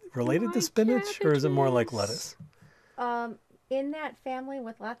it's related to spinach, or is it more like lettuce? In that family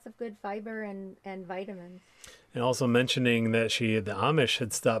with lots of good fiber and vitamins. And also mentioning that the Amish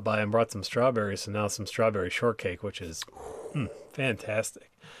had stopped by and brought some strawberries, and now some strawberry shortcake, which is fantastic.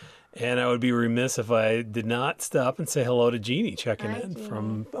 And I would be remiss if I did not stop and say hello to Jeannie checking in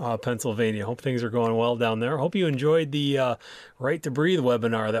from Pennsylvania. Hope things are going well down there. Hope you enjoyed the Right to Breathe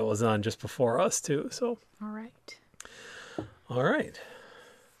webinar that was on just before us, too. So, All right. All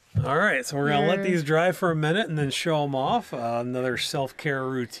right. So we're going to let these dry for a minute and then show them off. Another self-care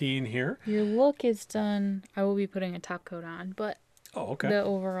routine here. Your look is done. I will be putting a top coat on, but the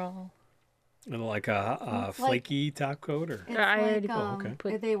overall. Like a flaky top coat, or It's I already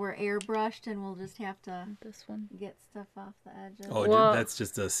like they were airbrushed, and we'll just have to this one. get stuff off the edges. oh, Well, that's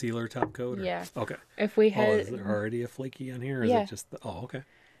just a sealer top coat? Or? Yeah. Okay. If we Oh, had, is there already a flaky on here? Or is Yeah. it just okay.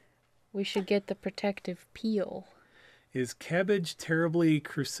 we should get the protective peel. Is cabbage terribly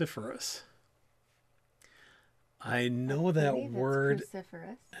cruciferous? I know that believe it's word,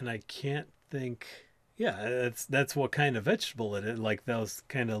 cruciferous. and I can't think. Yeah, that's what kind of vegetable it is. Like those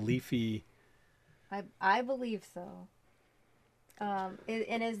kind of leafy. I believe so. And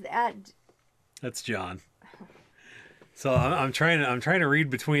is that That's John. So I'm trying to read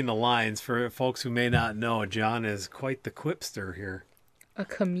between the lines for folks who may not know. John is quite the quipster here. A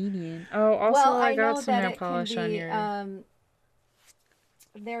comedian. Oh, also well? I got know some that nail it polish can on be. your.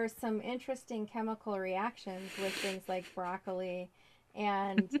 There's some interesting chemical reactions with things like broccoli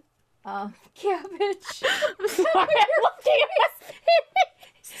and cabbage.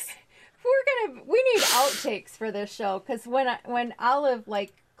 We need outtakes for this show, because when Olive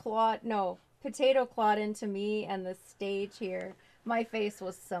potato clawed into me and the stage here, my face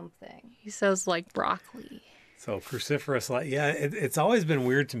was something. He says like broccoli. So cruciferous, it's always been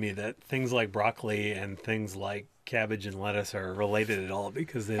weird to me that things like broccoli and things like cabbage and lettuce are related at all,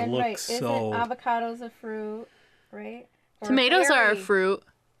 because they look so. Isn't avocados a fruit, right? Or Tomatoes are a berry? fruit.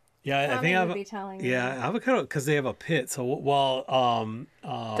 Yeah, Tommy would be telling me. avocado, because they have a pit. So while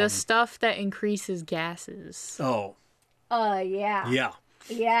The stuff that increases gases. oh Yeah. yeah,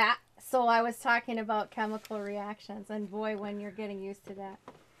 Yeah. So I was talking about chemical reactions, and boy, when you're getting used to that.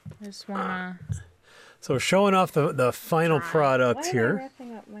 I just wanna. So showing off the final product Why am I here.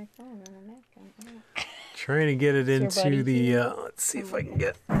 wrapping up my phone on a napkin? Oh. Trying to get it your into buddy the, let's see if I can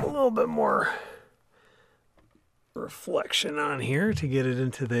get a little bit more reflection on here to get it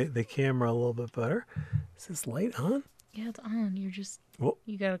into the camera a little bit better. Is this light on? Yeah, it's on. You're just. Well,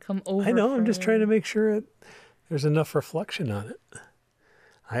 You gotta come over. I know, I'm just trying to further. make sure there's enough reflection on it.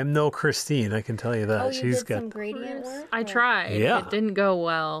 I'm no Christine, I can tell you that. Oh, you She's did got. some gradient work? I Or- tried. Yeah. It didn't go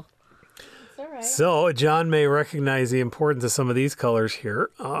well. It's all right. So John may recognize the importance of some of these colors here.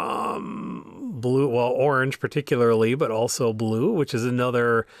 Blue, well, orange particularly, but also blue, which is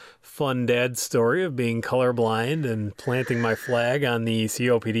another fun dad story of being colorblind and planting my flag on the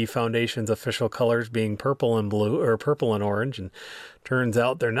COPD Foundation's official colors being purple and blue, or purple and orange, and turns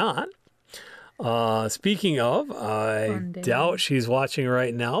out they're not. Speaking of, I Fun day. doubt she's watching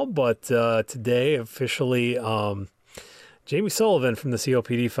right now, but today officially, Jamie Sullivan from the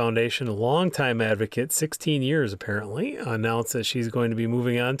COPD Foundation, a longtime advocate, 16 years apparently, announced that she's going to be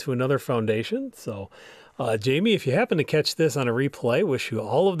moving on to another foundation. So, Jamie, if you happen to catch this on a replay, wish you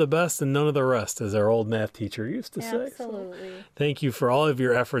all of the best and none of the rest, as our old math teacher used to say. So, Absolutely. thank you for all of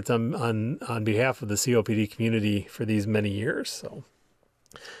your efforts on behalf of the COPD community for these many years. So,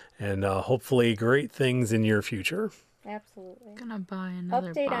 and hopefully great things in your future. Absolutely. I'm gonna buy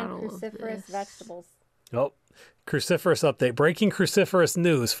another Update bottle on cruciferous of this. vegetables. Oh, cruciferous update. Breaking cruciferous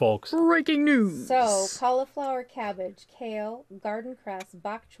news, folks. Breaking news. So, cauliflower, cabbage, kale, garden cress,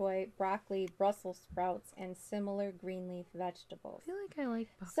 bok choy, broccoli, Brussels sprouts, and similar green leaf vegetables. I feel like I like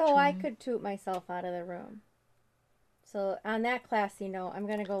bok So I choy. could toot myself out of the room. So on that classy note, I'm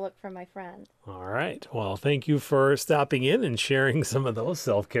going to go look for my friend. All right. Well, thank you for stopping in and sharing some of those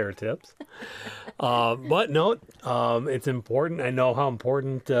self-care tips. But no, it's important. I know how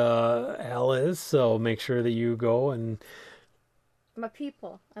important Al is, so make sure that you go and My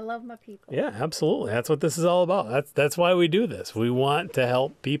people. I love my people. yeah, absolutely. That's what this is all about. That's why we do this. We want to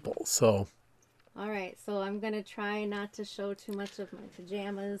help people. So All right. So I'm going to try not to show too much of my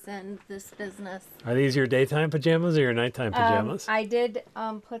pajamas and this business. are these your daytime pajamas or your nighttime pajamas? I did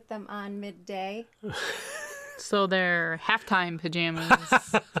put them on midday. So they're halftime pajamas.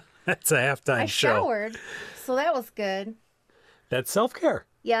 That's a halftime I show. showered, so that was good. That's self-care.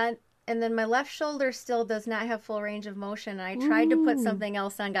 Yeah, and then my left shoulder still does not have full range of motion. And I tried to put something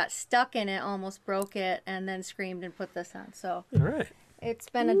else on, got stuck in it, almost broke it, and then screamed and put this on. So All right. it's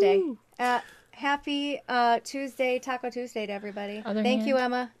been a day. Happy Tuesday, Taco Tuesday to everybody. Other Thank you,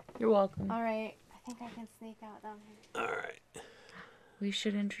 hand. Emma. You're welcome. All right. I think I can sneak out down here. All right. We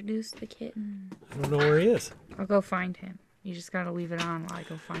should introduce the kitten. I don't know where he is. I'll go find him. You just gotta leave it on while I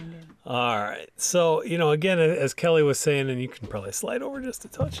go find him. All right. So, again, as Kelly was saying, and you can probably slide over just a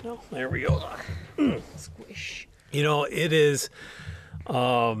touch now. There we go. Squish. It is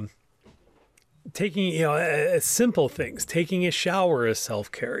taking, simple things. Taking a shower is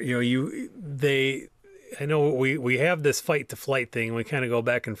self-care. I know we have this fight to flight thing. We kind of go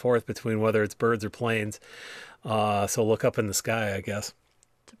back and forth between whether it's birds or planes. So look up in the sky, I guess.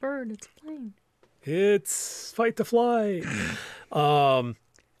 It's a bird. It's a plane. It's fight to fly.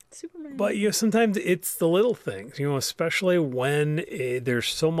 Superman. But sometimes it's the little things, especially when there's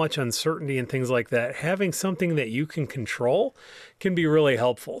so much uncertainty and things like that. Having something that you can control can be really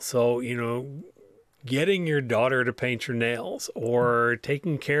helpful. So, getting your daughter to paint your nails or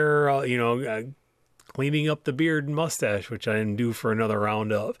taking care of, cleaning up the beard and mustache, which I am due for another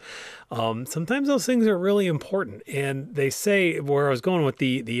round of. Sometimes those things are really important. And they say, where I was going with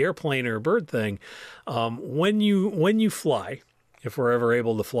the airplane or bird thing, when you fly, if we're ever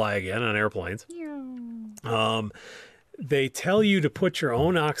able to fly again on airplanes, they tell you to put your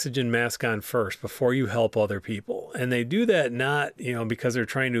own oxygen mask on first before you help other people. And they do that not, because they're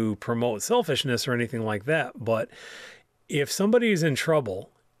trying to promote selfishness or anything like that. But if somebody is in trouble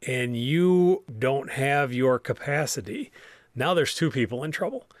and you don't have your capacity, now there's two people in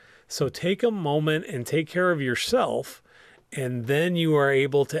trouble. So take a moment and take care of yourself, and then you are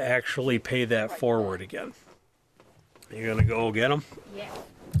able to actually pay that forward again. You gonna go get them? Yeah.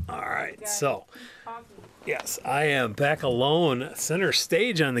 All right, so yes, I am back alone, center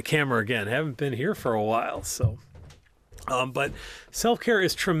stage on the camera again. Haven't been here for a while, so. But self-care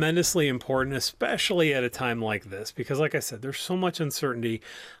is tremendously important, especially at a time like this, because like I said, there's so much uncertainty.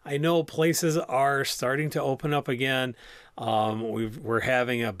 I know places are starting to open up again. We're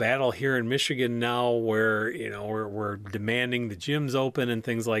having a battle here in Michigan now where, we're demanding the gyms open and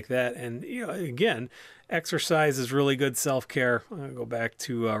things like that. And, again, exercise is really good self-care. I'll go back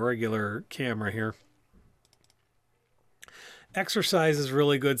to a regular camera here. exercise is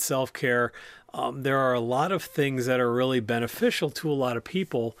really good self-care. There are a lot of things that are really beneficial to a lot of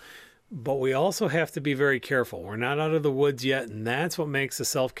people, but we also have to be very careful. We're not out of the woods yet, and that's what makes the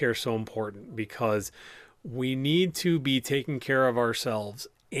self-care so important, because we need to be taking care of ourselves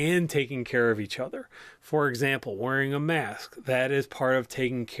and taking care of each other. For example, wearing a mask, that is part of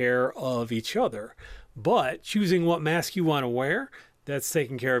taking care of each other. But choosing what mask you want to wear, that's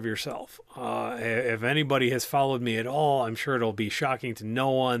taking care of yourself. If anybody has followed me at all, I'm sure it'll be shocking to no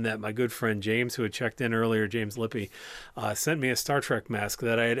one that my good friend James, who had checked in earlier, James Lippy, sent me a Star Trek mask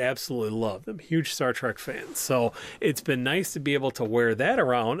that I had absolutely loved. I'm a huge Star Trek fan. So it's been nice to be able to wear that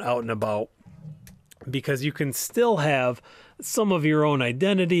around out and about, because you can still have some of your own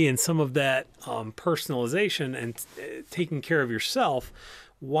identity and some of that personalization and taking care of yourself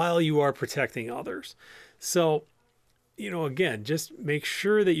while you are protecting others. So, again, just make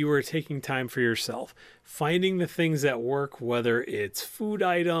sure that you are taking time for yourself, finding the things that work, whether it's food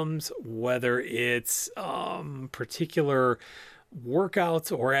items, whether it's particular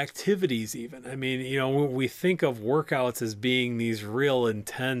workouts or activities even. I mean, we think of workouts as being these real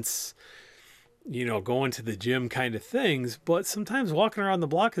intense, going to the gym kind of things, but sometimes walking around the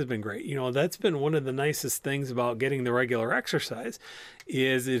block has been great. That's been one of the nicest things about getting the regular exercise,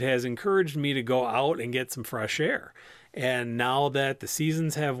 is it has encouraged me to go out and get some fresh air. And now that the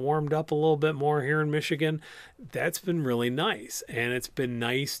seasons have warmed up a little bit more here in Michigan, that's been really nice. And it's been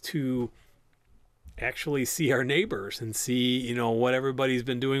nice to actually see our neighbors and see, what everybody's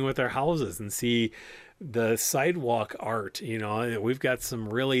been doing with their houses, and see the sidewalk art. We've got some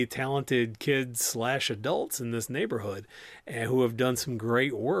really talented kids / adults in this neighborhood and who have done some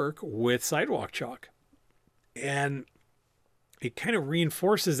great work with sidewalk chalk. And it kind of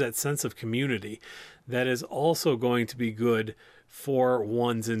reinforces that sense of community that is also going to be good for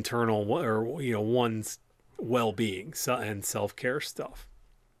one's internal, or one's well-being and self-care stuff.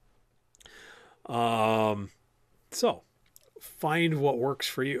 So find what works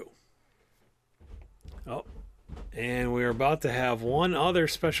for you. Oh, and we're about to have one other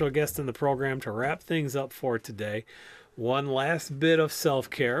special guest in the program to wrap things up for today. One last bit of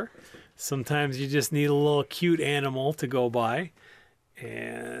self-care. Sometimes you just need a little cute animal to go by.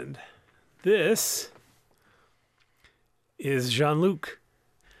 And this is Jean-Luc.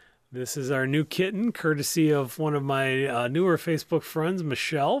 This is our new kitten, courtesy of one of my newer Facebook friends,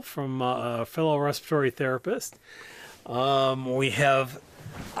 Michelle, from a fellow respiratory therapist. We have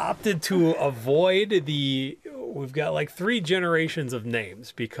opted to avoid we've got like 3 generations of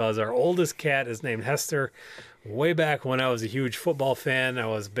names, because our oldest cat is named Hester. Way back when I was a huge football fan, I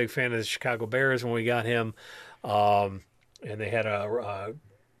was a big fan of the Chicago Bears when we got him. And they had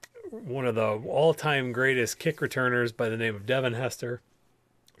one of the all-time greatest kick returners by the name of Devin Hester.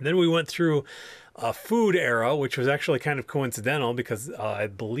 Then we went through a food era, which was actually kind of coincidental, because I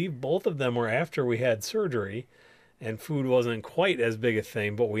believe both of them were after we had surgery, and food wasn't quite as big a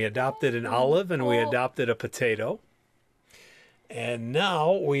thing, but we adopted an olive and we adopted a potato. And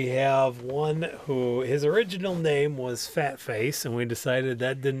now we have one who, his original name was Fat Face, and we decided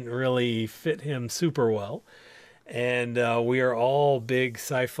that didn't really fit him super well. And we are all big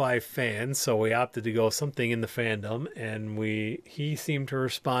sci-fi fans, so we opted to go something in the fandom, and he seemed to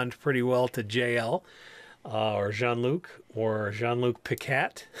respond pretty well to JL, or Jean-Luc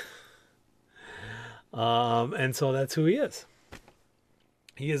Picat. And so that's who he is.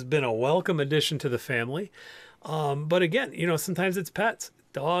 He has been a welcome addition to the family. But again, sometimes it's pets,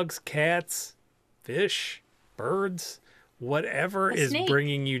 dogs, cats, fish, birds, whatever is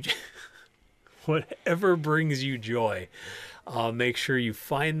bringing you, whatever brings you joy. Make sure you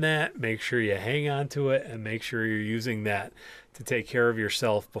find that, make sure you hang on to it, and make sure you're using that to take care of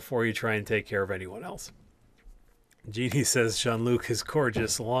yourself before you try and take care of anyone else. Jeannie says, Jean-Luc is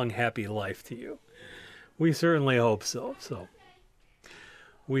gorgeous. Long, happy life to you. We certainly hope so. So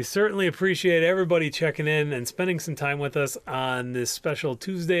we certainly appreciate everybody checking in and spending some time with us on this special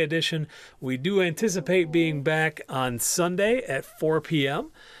Tuesday edition. We do anticipate being back on Sunday at 4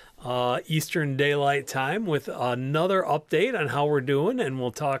 p.m. Eastern Daylight Time with another update on how we're doing, and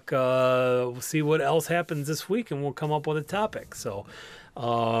we'll talk, we'll see what else happens this week, and we'll come up with a topic. So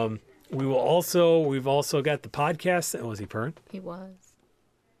we've also got the podcast. Was he purring? He was.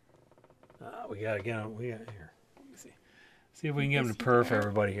 We gotta get him. Here. Let me see if we can get him to purr for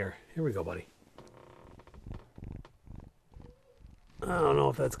everybody here. Here we go, buddy. I don't know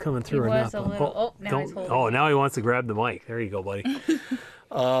if that's coming through or not. He's holding. Now he wants to grab the mic. There you go, buddy.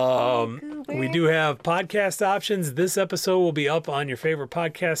 We do have podcast options. This episode will be up on your favorite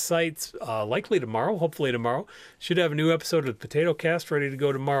podcast sites likely tomorrow, hopefully tomorrow. Should have a new episode of Potato Cast ready to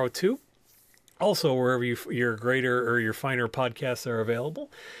go tomorrow too. Also, wherever your greater or your finer podcasts are available.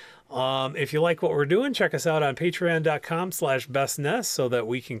 If you like what we're doing, check us out on patreon.com/bestnest so that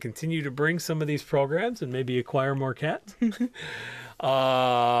we can continue to bring some of these programs and maybe acquire more cats.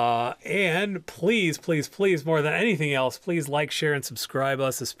 And please, please, please, more than anything else, please like, share, and subscribe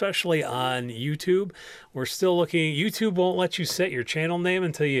us, especially on YouTube. We're still looking. YouTube won't let you set your channel name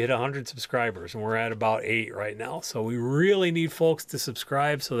until you hit 100 subscribers, and we're at about 8 right now. So we really need folks to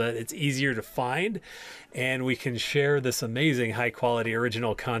subscribe so that it's easier to find, and we can share this amazing, high-quality,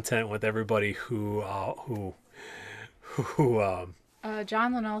 original content with everybody who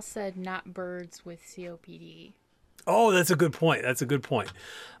John Linnell said not birds with COPD. Oh, that's a good point. That's a good point.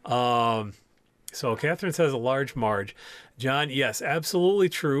 So Catherine says a large marge. John, yes, absolutely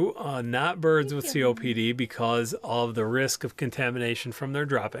true. Not birds with COPD because of the risk of contamination from their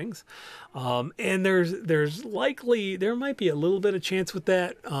droppings. And there might be a little bit of chance with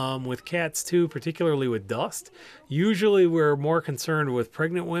that with cats too, particularly with dust. Usually we're more concerned with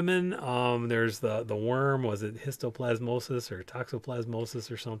pregnant women. There's the worm, was it histoplasmosis or toxoplasmosis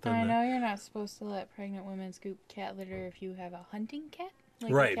or something? I know you're not supposed to let pregnant women scoop cat litter if you have a hunting cat.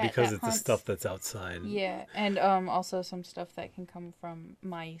 Like right, cat because that it's hunts. the stuff that's outside. Yeah, and also some stuff that can come from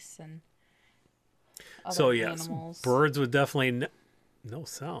mice and other So yes, animals. birds would definitely no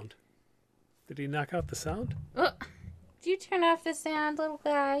sound. Did he knock out the sound? Did you turn off the sound, little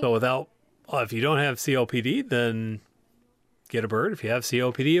guy? So if you don't have COPD, then get a bird. If you have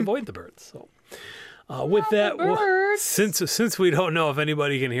COPD, avoid the birds. So with that, since we don't know if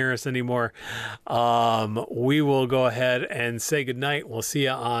anybody can hear us anymore, we will go ahead and say goodnight. We'll see you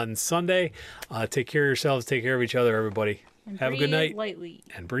on Sunday. Take care of yourselves. Take care of each other, everybody. And Have a good night. lightly.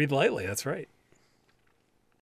 And breathe lightly. That's right.